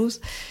même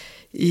chose.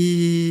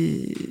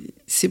 Et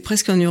c'est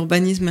presque un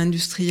urbanisme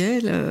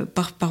industriel.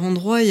 Par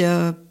endroit, il y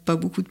a pas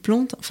beaucoup de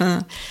plantes.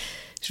 Enfin.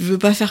 je veux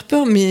pas faire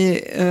peur,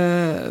 mais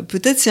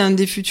peut-être c'est un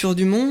des futurs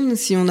du monde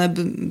si on a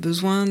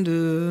besoin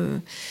de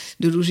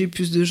loger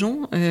plus de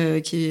gens,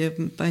 qui n'est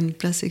pas une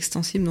place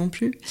extensible non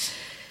plus.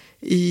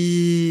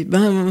 Et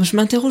je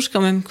m'interroge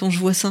quand même quand je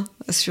vois ça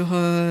sur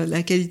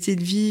la qualité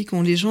de vie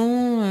qu'ont les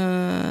gens,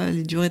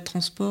 les durées de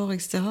transport,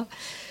 etc.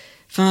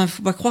 Enfin,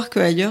 faut pas croire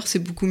qu'ailleurs c'est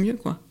beaucoup mieux,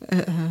 quoi.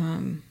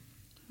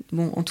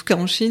 En tout cas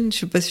en Chine, je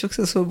suis pas sûre que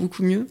ça soit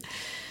beaucoup mieux.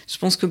 Je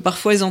pense que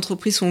parfois les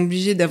entreprises sont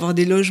obligées d'avoir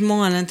des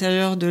logements à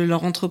l'intérieur de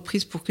leur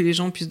entreprise pour que les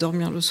gens puissent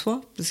dormir le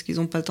soir, parce qu'ils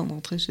n'ont pas le temps de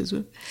rentrer chez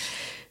eux,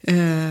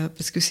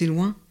 parce que c'est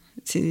loin.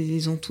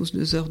 Ils ont tous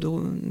 2 heures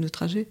de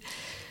trajet.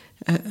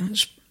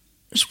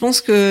 Je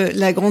pense que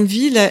la grande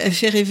ville, elle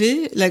fait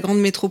rêver, la grande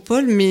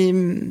métropole, mais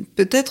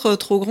peut-être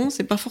trop grand,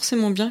 c'est pas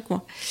forcément bien,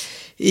 quoi.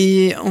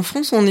 Et en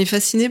France, on est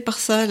fasciné par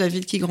ça, la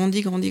ville qui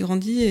grandit,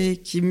 et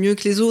qui est mieux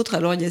que les autres.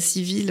 Alors, il y a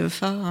 6 villes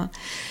phares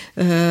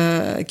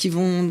qui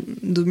vont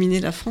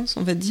dominer la France,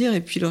 on va dire, et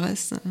puis le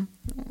reste,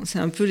 c'est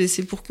un peu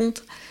laissé pour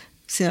compte.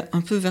 C'est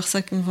un peu vers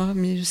ça qu'on va,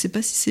 mais je sais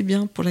pas si c'est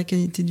bien pour la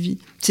qualité de vie.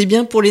 C'est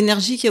bien pour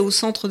l'énergie qu'il y a au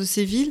centre de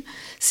ces villes,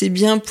 c'est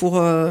bien pour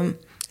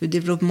le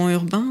développement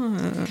urbain,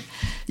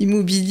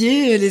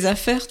 immobilier, les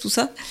affaires, tout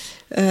ça.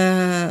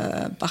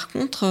 Par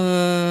contre,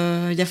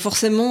 il y a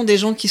forcément des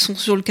gens qui sont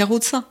sur le carreau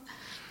de ça.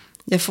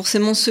 Il y a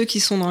forcément ceux qui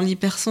sont dans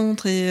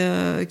l'hypercentre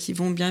et qui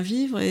vont bien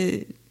vivre,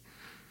 et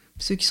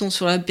ceux qui sont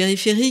sur la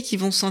périphérie qui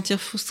vont se sentir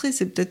frustrés.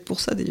 C'est peut-être pour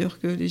ça d'ailleurs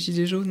que les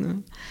gilets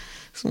jaunes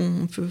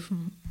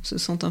se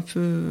sentent un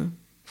peu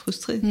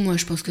frustrés. Moi,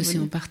 je pense que c'est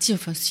en partie.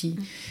 Enfin, si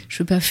je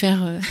veux pas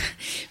faire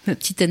ma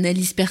petite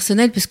analyse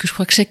personnelle, parce que je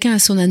crois que chacun a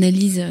son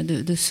analyse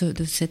de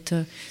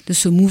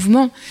ce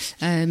mouvement.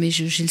 Mais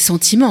j'ai le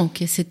sentiment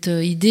qu'il y a cette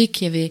idée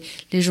qu'il y avait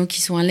les gens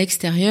qui sont à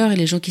l'extérieur et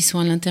les gens qui sont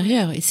à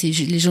l'intérieur. Et c'est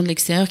les gens de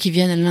l'extérieur qui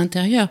viennent à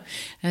l'intérieur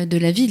de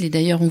la ville. Et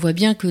d'ailleurs, on voit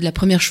bien que la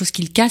première chose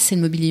qu'ils cassent, c'est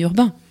le mobilier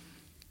urbain.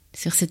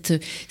 C'est-à-dire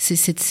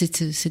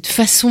cette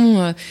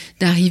façon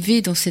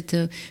d'arriver dans cette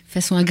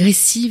façon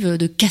agressive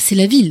de casser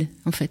la ville,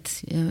 en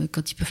fait.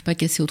 Quand ils peuvent pas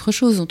casser autre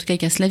chose, en tout cas ils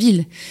cassent la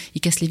ville, ils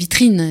cassent les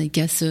vitrines, ils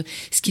cassent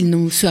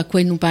ce à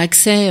quoi ils n'ont pas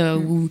accès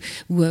ou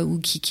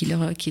qui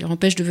leur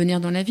empêche de venir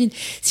dans la ville.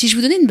 Si je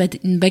vous donnais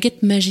une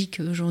baguette magique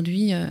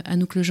aujourd'hui,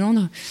 Anouk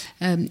Legendre,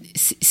 j'aime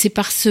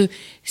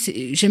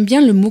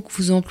bien le mot que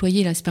vous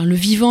employez là, c'est par le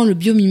vivant, le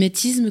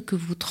biomimétisme que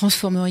vous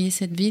transformeriez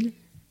cette ville.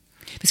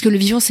 Parce que le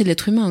vivant, c'est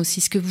l'être humain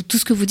aussi. Tout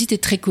ce que vous dites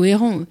est très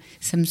cohérent.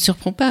 Ça me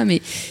surprend pas,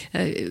 mais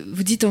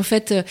vous dites en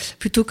fait,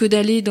 plutôt que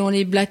d'aller dans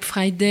les Black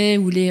Friday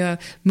ou les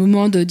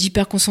moments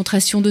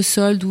d'hyperconcentration de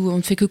soldes où on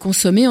ne fait que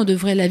consommer,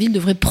 la ville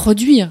devrait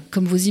produire,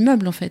 comme vos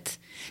immeubles en fait.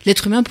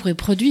 L'être humain pourrait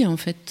produire en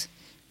fait.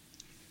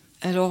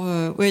 Alors,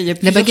 il y a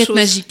plusieurs la baguette choses.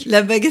 Magique.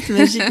 La baguette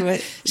magique,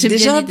 ouais.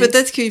 Déjà,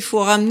 peut-être qu'il faut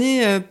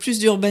ramener plus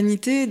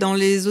d'urbanité dans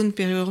les zones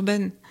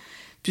périurbaines.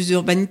 Plus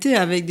d'urbanité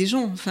avec des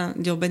gens. Enfin,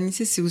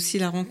 l'urbanité, c'est aussi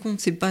la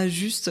rencontre. C'est pas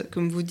juste,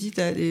 comme vous dites,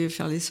 aller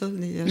faire les soldes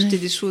et acheter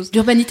des choses.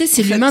 L'urbanité,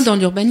 c'est l'humain dans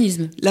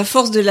l'urbanisme. La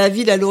force de la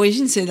ville, à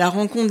l'origine, c'est la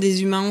rencontre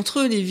des humains entre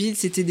eux. Les villes,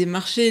 c'était des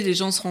marchés, les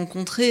gens se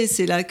rencontraient,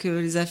 c'est là que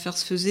les affaires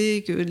se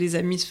faisaient, que les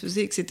amis se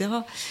faisaient, etc.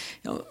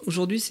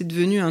 Aujourd'hui, c'est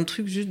devenu un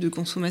truc juste de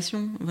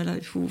consommation. Voilà,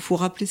 il faut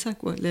rappeler ça,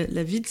 quoi.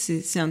 La ville,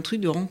 c'est un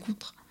truc de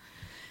rencontre.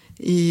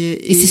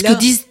 Et c'est ce que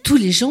disent tous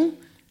les gens.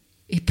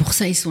 Et pour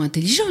ça, ils sont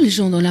intelligents, les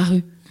gens dans la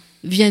rue.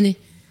 Vianney.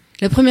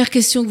 La première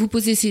question que vous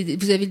posez, c'est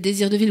vous avez le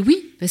désir de ville ?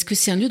 Oui, parce que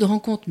c'est un lieu de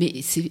rencontre.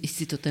 Mais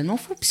c'est totalement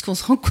faux, puisqu'on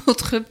se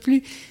rencontre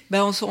plus.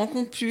 On se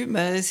rencontre plus.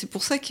 C'est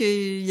pour ça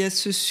qu'il y a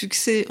ce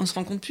succès. On se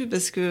rencontre plus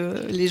parce que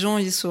les gens,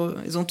 ils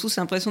ont tous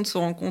l'impression de se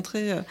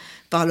rencontrer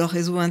par leur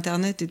réseau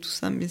internet et tout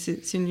ça. Mais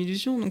c'est une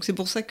illusion. Donc c'est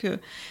pour ça qu'il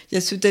y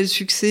a ce tel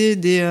succès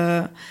des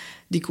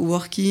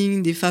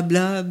coworking, des Fab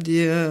Labs,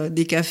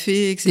 des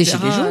cafés, etc. Des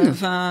gilets jaunes.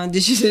 Enfin,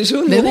 des gilets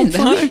jaunes.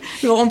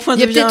 Le rond-point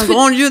devient un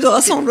grand lieu de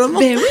rassemblement.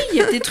 Oui, il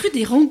y a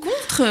des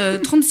rencontres.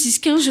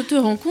 36-15, je te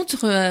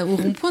rencontre au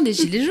rond-point des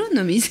gilets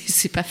jaunes. Mais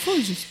c'est pas faux,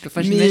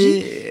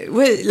 j'imagine.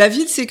 Ouais, la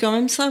ville, c'est quand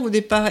même ça au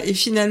départ. Et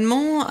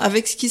finalement,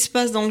 avec ce qui se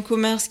passe dans le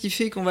commerce qui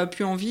fait qu'on va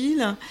plus en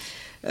ville,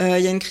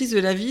 il y a une crise de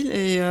la ville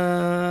et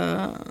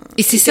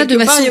c'est ça de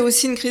façon. Il y a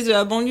aussi une crise de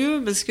la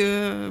banlieue parce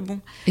que bon.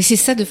 Et c'est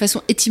ça de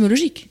façon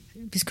étymologique.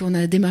 Puisqu'on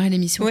a démarré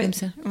l'émission comme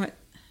ça. Ouais.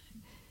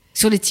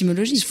 Sur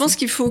l'étymologie. Je pense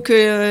qu'il faut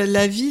que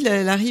la ville,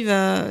 elle arrive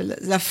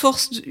la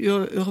force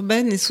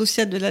urbaine et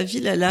sociale de la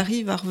ville, elle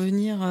arrive à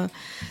revenir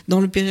dans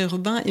le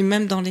périurbain et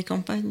même dans les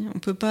campagnes. On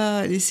peut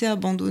pas laisser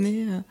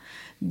abandonner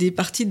des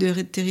parties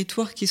de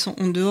territoire qui sont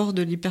en dehors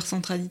de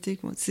l'hypercentralité,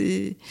 quoi.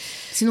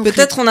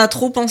 Peut-être on a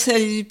trop pensé à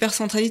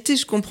l'hypercentralité.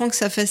 Je comprends que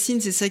ça fascine,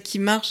 c'est ça qui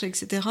marche,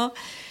 etc.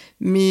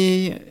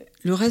 Mais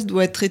le reste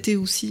doit être traité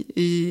aussi,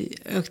 et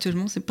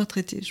actuellement c'est pas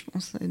traité, je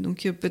pense. Et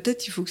donc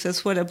peut-être il faut que ça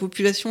soit la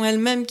population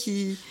elle-même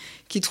qui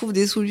trouve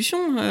des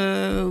solutions,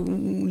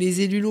 ou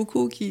les élus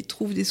locaux qui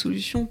trouvent des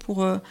solutions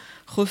pour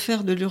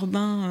refaire de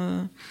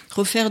l'urbain,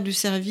 refaire du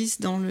service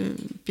dans le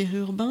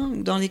périurbain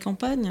ou dans les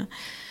campagnes.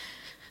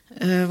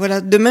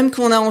 Voilà. De même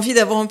qu'on a envie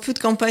d'avoir un peu de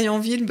campagne en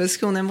ville parce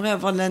qu'on aimerait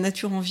avoir de la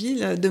nature en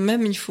ville, de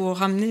même il faut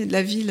ramener de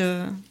la ville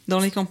dans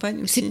les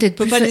campagnes aussi. C'est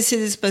peut-être on peut pas laisser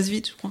d'espace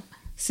vide, je crois.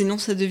 Sinon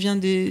ça devient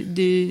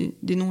des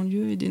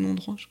non-lieux et des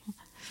non-droits, je crois.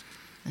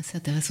 C'est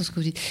intéressant ce que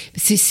vous dites.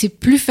 C'est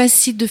plus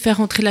facile de faire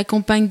rentrer la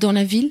campagne dans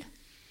la ville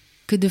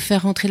que de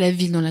faire rentrer la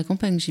ville dans la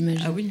campagne,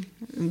 j'imagine. Ah oui.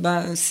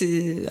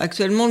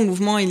 Actuellement, le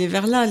mouvement, il est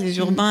vers là. Les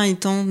urbains, ils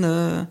tendent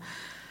à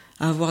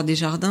avoir des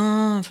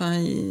jardins.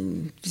 Enfin,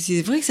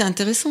 c'est vrai que c'est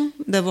intéressant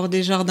d'avoir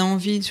des jardins en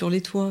ville, sur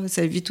les toits.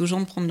 Ça évite aux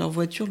gens de prendre leur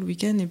voiture le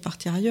week-end et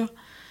partir ailleurs.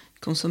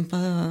 Ils ne consomment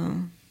pas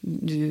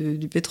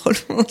du pétrole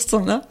pendant ce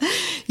temps-là.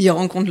 Ils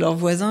rencontrent leurs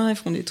voisins, ils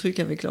font des trucs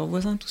avec leurs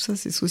voisins, tout ça,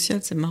 c'est social,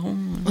 c'est marrant.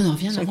 On en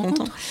revient à la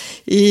rencontre.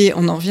 Et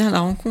on en revient à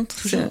la rencontre.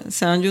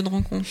 C'est un lieu de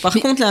rencontre. Par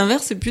contre,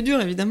 l'inverse, c'est plus dur,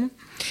 évidemment.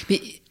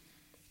 Mais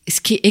ce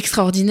qui est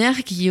extraordinaire,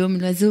 Guillaume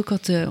Loiseau,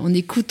 quand on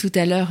écoute tout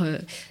à l'heure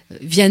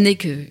Vianney,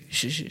 que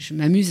je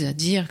m'amuse à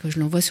dire que je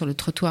l'envoie sur le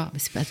trottoir, mais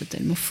c'est pas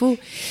totalement faux.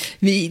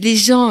 Mais les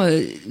gens,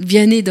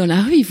 Vianney dans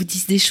la rue, ils vous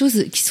disent des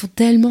choses qui sont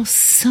tellement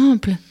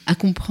simples à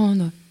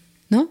comprendre.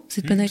 Non, vous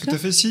n'êtes pas d'accord ? Tout à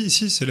fait, si,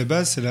 c'est la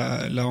base, c'est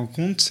la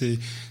rencontre, c'est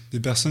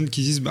des personnes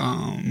qui disent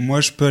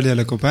moi je peux aller à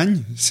la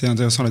campagne, c'est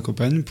intéressant la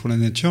campagne pour la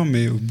nature,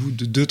 mais au bout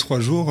de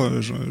 2-3 jours,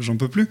 j'en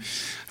peux plus.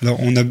 Alors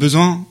on a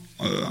besoin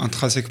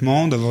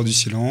intrinsèquement d'avoir du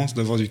silence,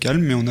 d'avoir du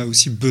calme, mais on a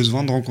aussi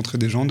besoin de rencontrer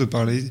des gens, de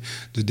parler,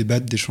 de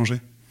débattre, d'échanger.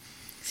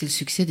 C'est le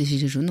succès des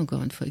Gilets jaunes,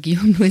 encore une fois,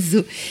 Guillaume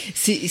Loiseau.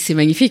 C'est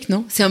magnifique,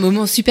 non ? C'est un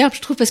moment superbe,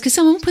 je trouve, parce que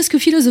c'est un moment presque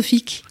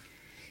philosophique.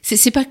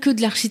 C'est pas que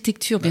de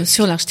l'architecture. Bien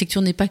sûr,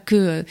 l'architecture n'est pas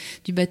que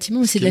du bâtiment,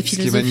 mais c'est de la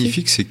philosophie. Ce qui est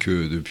magnifique, c'est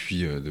que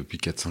depuis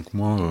 4-5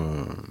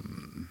 mois,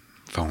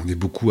 on est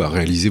beaucoup à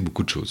réaliser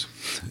beaucoup de choses.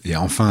 Et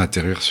à enfin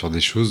atterrir sur des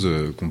choses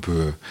qu'on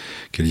peut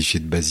qualifier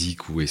de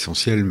basiques ou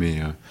essentielles, mais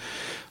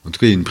en tout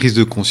cas, il y a une prise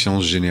de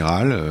conscience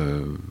générale,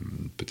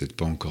 peut-être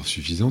pas encore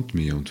suffisante,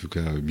 mais en tout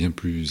cas bien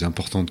plus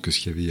importante que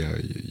ce qu'il y avait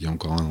il y a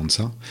encore un an de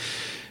ça.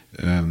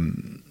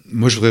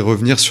 Moi, je voudrais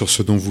revenir sur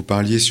ce dont vous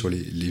parliez, sur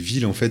les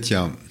villes. En fait, il y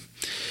a...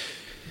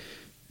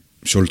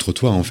 Sur le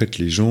trottoir, en fait,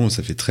 les gens,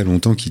 ça fait très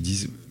longtemps qu'ils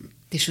disent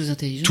des choses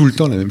intelligentes. Tout le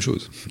temps la même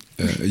chose.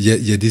 Il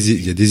y a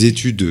des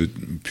études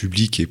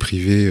publiques et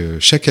privées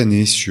chaque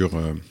année sur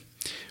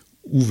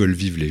où veulent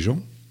vivre les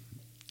gens.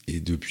 Et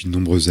depuis de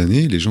nombreuses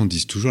années, les gens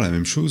disent toujours la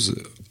même chose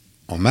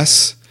en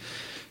masse.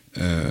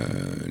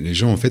 Les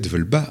gens, en fait,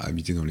 veulent pas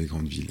habiter dans les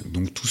grandes villes.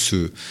 Donc tout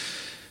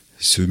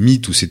ce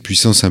mythe ou cette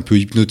puissance un peu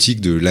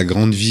hypnotique de la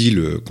grande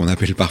ville qu'on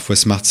appelle parfois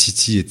Smart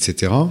City,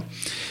 etc.,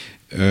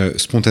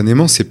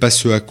 spontanément, c'est pas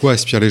ce à quoi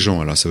aspirent les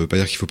gens. Alors ça veut pas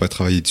dire qu'il faut pas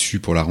travailler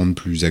dessus pour la rendre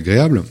plus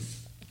agréable,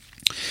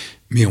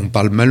 mais on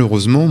parle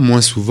malheureusement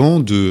moins souvent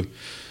du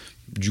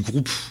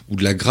groupe ou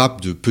de la grappe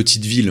de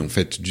petites villes, en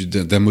fait,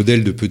 d'un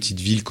modèle de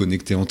petites villes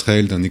connectées entre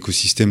elles, d'un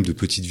écosystème de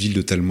petites villes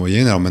de taille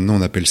moyenne. Alors maintenant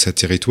on appelle ça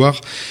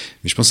territoire,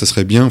 mais je pense que ça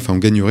serait bien, on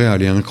gagnerait à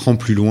aller un cran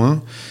plus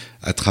loin,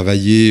 à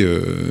travailler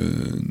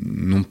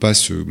non pas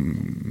ce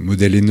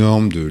modèle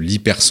énorme de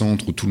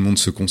l'hypercentre où tout le monde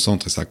se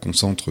concentre et ça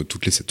concentre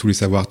tous les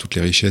savoirs, toutes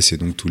les richesses et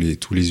donc tous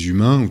les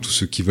humains ou tous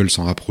ceux qui veulent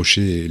s'en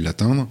rapprocher et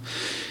l'atteindre,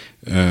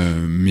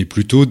 mais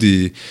plutôt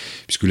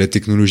puisque la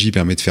technologie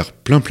permet de faire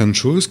plein de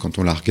choses quand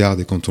on la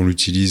regarde et quand on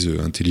l'utilise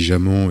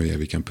intelligemment et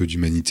avec un peu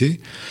d'humanité.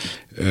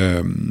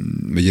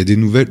 Mais il y a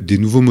des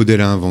nouveaux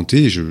modèles à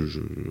inventer. Et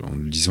en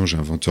le disant,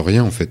 j'invente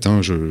rien en fait.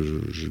 Je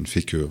ne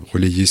fais que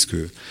relayer ce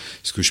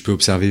que je peux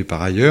observer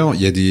par ailleurs.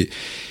 Il y a des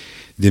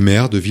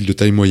maires de villes de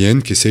taille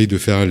moyenne qui essayent de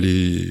faire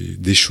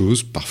des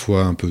choses,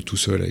 parfois un peu tout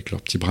seuls avec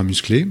leurs petits bras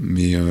musclés,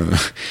 mais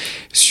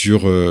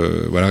sur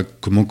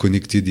comment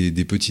connecter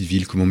des petites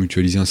villes, comment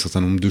mutualiser un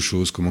certain nombre de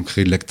choses, comment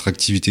créer de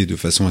l'attractivité de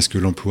façon à ce que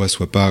l'emploi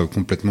soit pas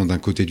complètement d'un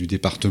côté du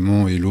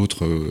département et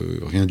l'autre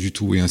rien du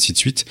tout et ainsi de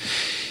suite.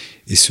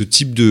 Et ce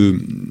type de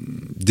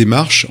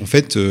démarche, en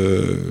fait,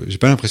 j'ai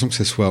pas l'impression que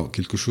ça soit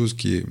quelque chose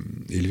qui est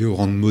élevé au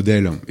rang de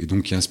modèle et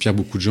donc qui inspire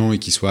beaucoup de gens et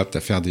qui soit apte à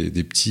faire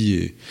des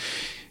petits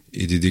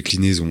et des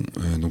déclinaisons.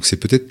 Donc c'est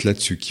peut-être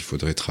là-dessus qu'il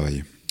faudrait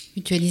travailler.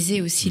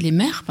 Mutualiser aussi les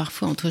maires,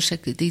 parfois, entre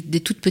des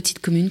toutes petites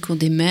communes qui ont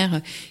des maires,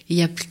 et il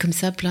y a comme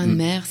ça plein de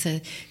maires,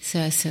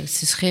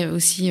 ce serait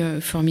aussi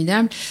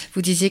formidable.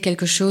 Vous disiez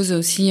quelque chose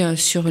aussi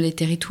sur les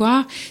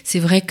territoires. C'est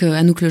vrai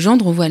qu'à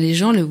Noucle-Gendre, on voit les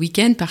gens le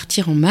week-end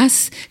partir en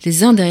masse,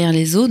 les uns derrière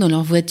les autres, dans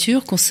leur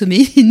voiture,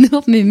 consommer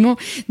énormément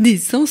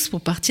d'essence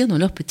pour partir dans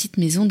leur petite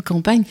maison de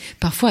campagne,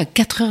 parfois à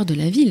 4 heures de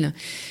la ville.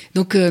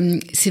 Donc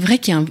c'est vrai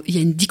qu'il y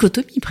a une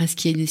dichotomie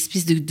presque, il y a une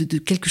espèce de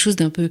quelque chose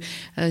d'un peu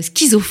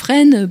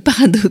schizophrène,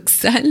 paradoxal,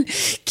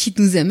 qui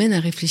nous amène à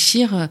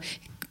réfléchir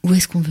où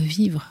est-ce qu'on veut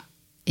vivre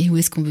et où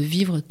est-ce qu'on veut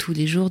vivre tous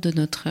les jours de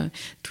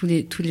tous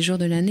les jours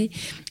de l'année.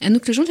 À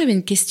Noucle-Gendre, j'avais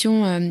une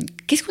question.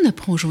 Qu'est-ce qu'on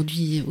apprend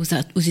aujourd'hui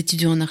aux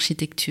étudiants en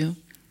architecture ?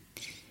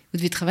 Vous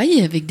devez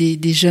travailler avec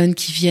des jeunes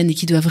qui viennent et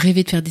qui doivent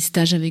rêver de faire des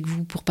stages avec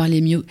vous pour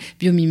parler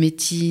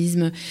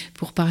biomimétisme,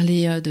 pour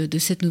parler de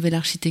cette nouvelle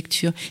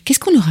architecture. Qu'est-ce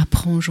qu'on leur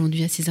apprend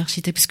aujourd'hui à ces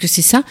architectes ? Parce que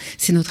c'est ça,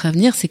 c'est notre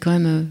avenir, c'est quand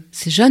même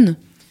ces jeunes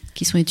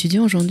qui sont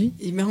étudiants aujourd'hui.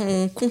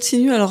 On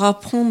continue à leur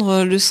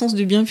apprendre le sens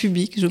du bien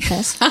public, je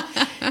pense.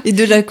 et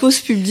de la cause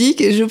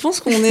publique. Et je pense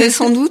qu'on est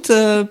sans doute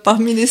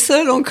parmi les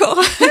seuls encore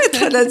à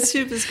être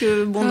là-dessus, parce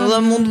que dans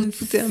un monde où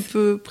tout est un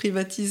peu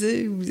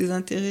privatisé, où les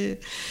intérêts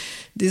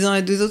des uns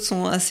et des autres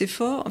sont assez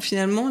forts,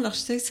 finalement,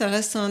 l'architecte, ça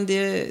reste un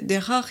des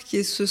rares qui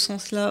ait ce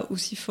sens-là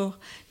aussi fort.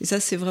 Et ça,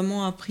 c'est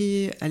vraiment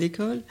appris à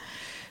l'école.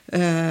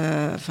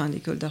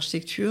 L'école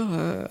d'architecture,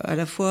 à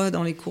la fois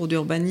dans les cours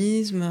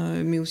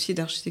d'urbanisme, mais aussi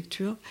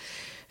d'architecture.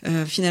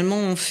 Finalement,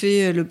 on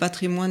fait le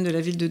patrimoine de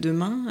la ville de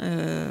demain.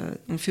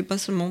 On ne fait pas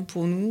seulement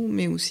pour nous,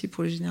 mais aussi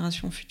pour les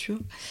générations futures.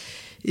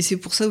 Et c'est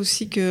pour ça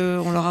aussi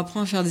qu'on leur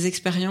apprend à faire des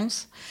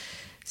expériences.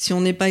 Si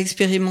on n'est pas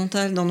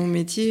expérimental dans nos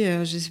métiers,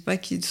 je ne sais pas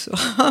qui le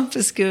sera,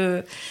 parce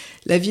que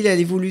la ville, elle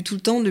évolue tout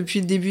le temps.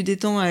 Depuis le début des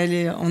temps, elle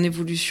est en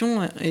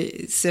évolution.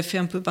 Et ça fait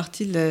un peu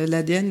partie de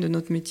l'ADN de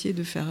notre métier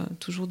de faire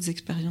toujours des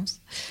expériences.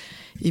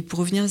 Et pour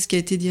revenir à ce qui a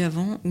été dit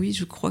avant, oui,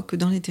 je crois que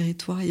dans les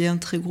territoires, il y a un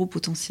très gros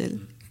potentiel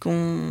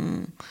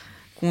qu'on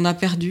a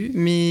perdu,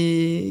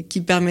 mais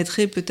qui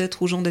permettrait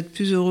peut-être aux gens d'être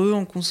plus heureux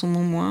en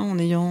consommant moins, en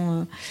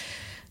ayant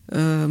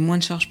moins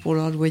de charges pour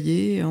leur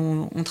loyer,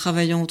 en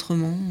travaillant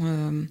autrement.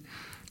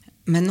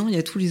 Maintenant, il y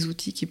a tous les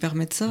outils qui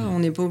permettent ça. On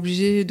n'est pas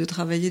obligé de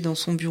travailler dans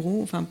son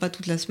bureau, enfin pas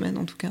toute la semaine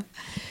en tout cas.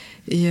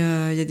 Et il y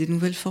a des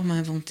nouvelles formes à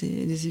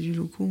inventer. Et les élus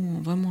locaux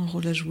ont vraiment un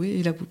rôle à jouer,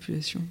 et la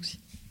population aussi.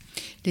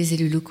 Les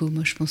élus locaux,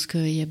 moi je pense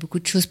qu'il y a beaucoup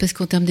de choses, parce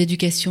qu'en termes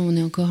d'éducation, on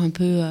est encore un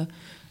peu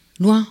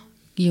loin.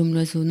 Guillaume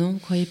Loiseau, non, vous ne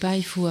croyez pas?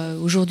 Il faut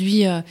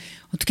aujourd'hui, en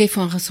tout cas, il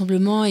faut un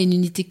rassemblement et une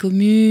unité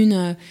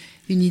commune,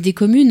 une idée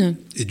commune.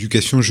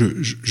 Éducation,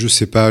 je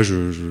sais pas,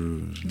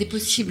 des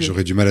possibles.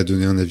 J'aurais du mal à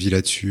donner un avis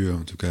là-dessus,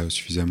 en tout cas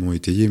suffisamment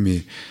étayé,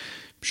 mais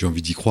j'ai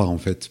envie d'y croire en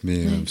fait,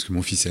 parce que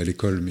mon fils est à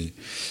l'école, mais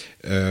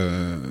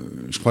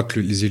je crois que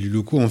les élus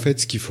locaux, en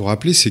fait, ce qu'il faut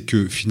rappeler, c'est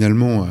que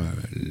finalement,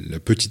 la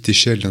petite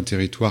échelle d'un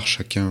territoire,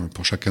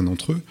 pour chacun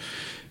d'entre eux,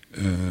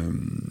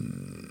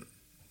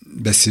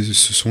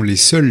 ce sont les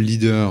seuls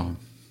leaders,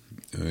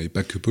 et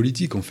pas que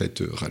politiques en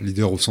fait,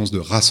 leaders au sens de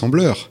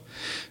rassembleurs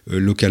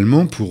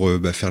localement pour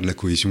faire de la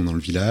cohésion dans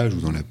le village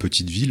ou dans la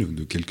petite ville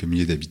de quelques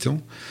milliers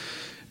d'habitants,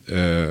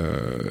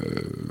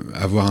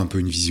 avoir un peu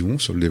une vision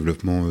sur le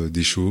développement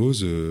des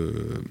choses,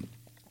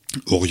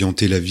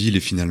 orienter la ville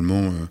et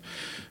finalement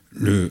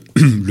le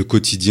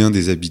quotidien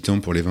des habitants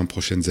pour les 20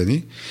 prochaines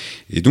années.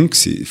 Et donc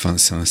c'est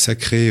un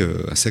sacré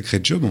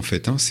job en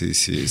fait, hein.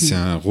 C'est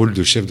un rôle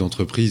de chef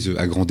d'entreprise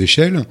à grande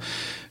échelle,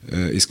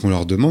 et ce qu'on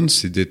leur demande,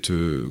 c'est d'être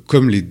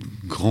comme les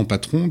grands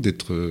patrons,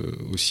 d'être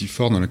aussi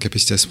forts dans la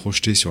capacité à se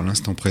projeter sur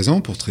l'instant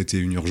présent pour traiter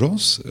une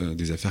urgence,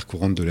 des affaires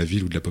courantes de la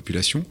ville ou de la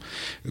population,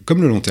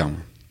 comme le long terme.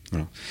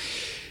 Voilà.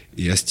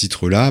 Et à ce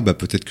titre-là,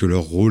 peut-être que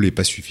leur rôle n'est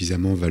pas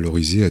suffisamment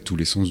valorisé à tous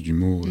les sens du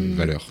mot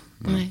valeur.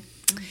 Voilà. Ouais.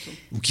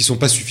 Ou qui ne sont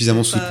pas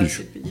suffisamment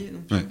soutenus.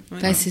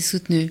 Pas assez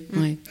soutenus,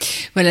 ouais.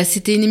 Voilà,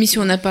 c'était une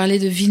émission, on a parlé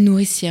de ville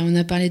nourricière, on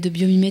a parlé de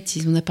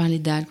biomimétisme, on a parlé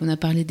d'algues, on a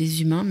parlé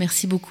des humains.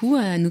 Merci beaucoup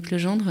à Anouk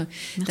Legendre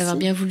d'avoir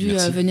bien voulu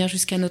venir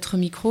jusqu'à notre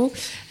micro.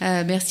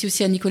 Merci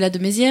aussi à Nicolas de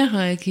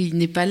Mézières, qui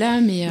n'est pas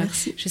là, mais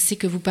je sais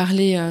que vous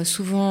parlez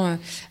souvent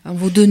en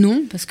vos deux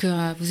noms, parce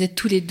que vous êtes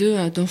tous les deux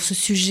dans ce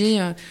sujet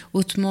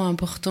hautement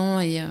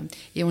important, et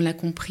on l'a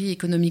compris,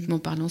 économiquement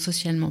parlant,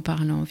 socialement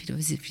parlant,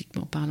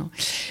 philosophiquement parlant.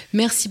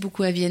 Merci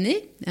beaucoup à Vianney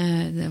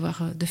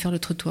de faire le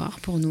trottoir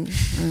pour nous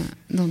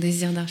dans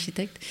Désir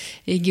d'architecte.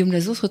 Et Guillaume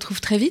Loiseau se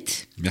retrouve très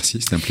vite. Merci,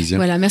 c'était un plaisir.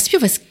 Voilà, merci. Puis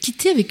on va se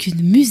quitter avec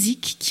une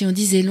musique qui en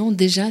disait long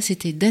déjà.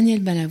 C'était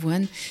Daniel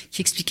Balavoine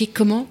qui expliquait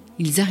comment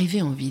ils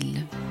arrivaient en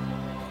ville.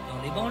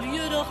 Dans les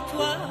banlieues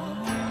dortoirs,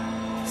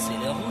 c'est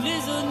l'heure où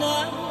les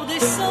honneurs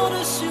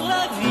descendent sur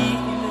la ville.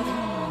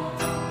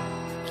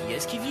 Qui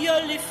est-ce qui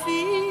viole les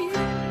filles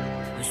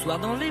le soir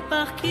dans les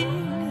parkings?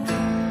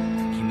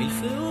 Qui met le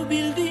feu au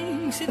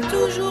building? C'est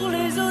toujours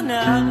les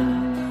honneurs.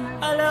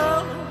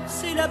 Alors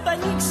c'est la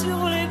panique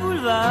sur les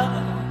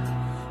boulevards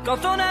quand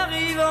on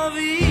arrive en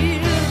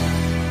ville.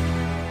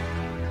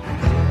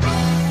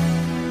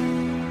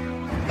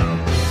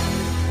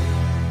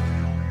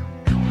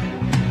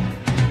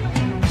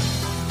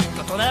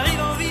 Quand on arrive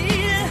en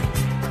ville,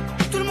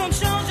 tout le monde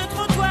change de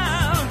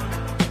trottoir.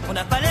 On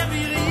n'a pas l'air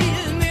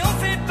viril, mais on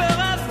fait peur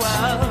à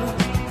voir.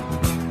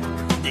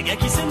 Des gars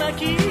qui se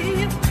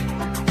maquillent,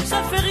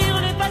 ça fait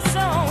rire les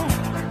passants.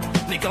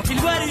 Mais quand ils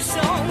voient du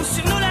sang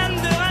sur nos lames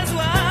de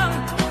rasoir,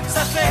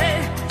 ça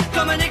fait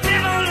comme un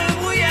éclair dans le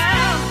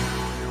brouillard.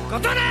 Quand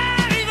on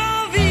arrive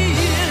en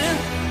ville,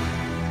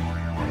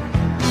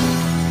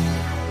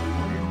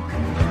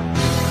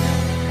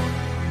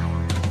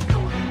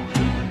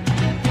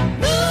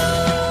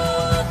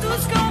 nous, tout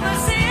ce qu'on veut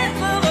c'est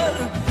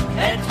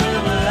être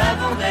heureux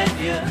avant d'être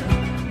vieux.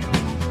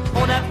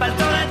 On n'a pas le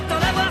temps là-dedans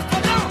d'avoir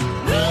 30 ans.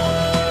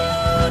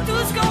 Nous,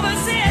 tout ce qu'on veut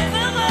c'est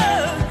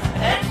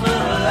être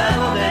heureux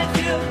avant d'être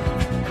vieux.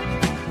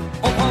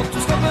 On prend tout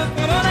ce qu'on peut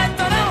prendre en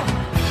attendant.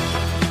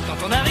 Quand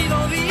on arrive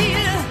en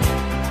ville,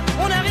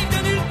 on arrive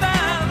de nulle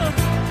part.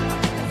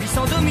 On vit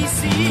sans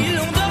domicile,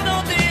 on dort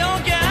dans des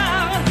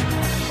hangars.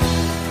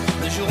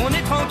 Le jour on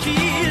est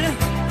tranquille,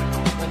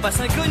 on passe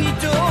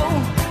incognito.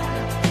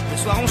 Le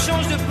soir on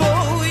change de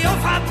peau et on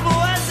frappe au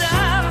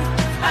hasard.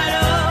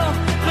 Alors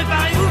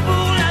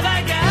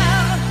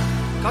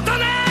quand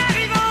on a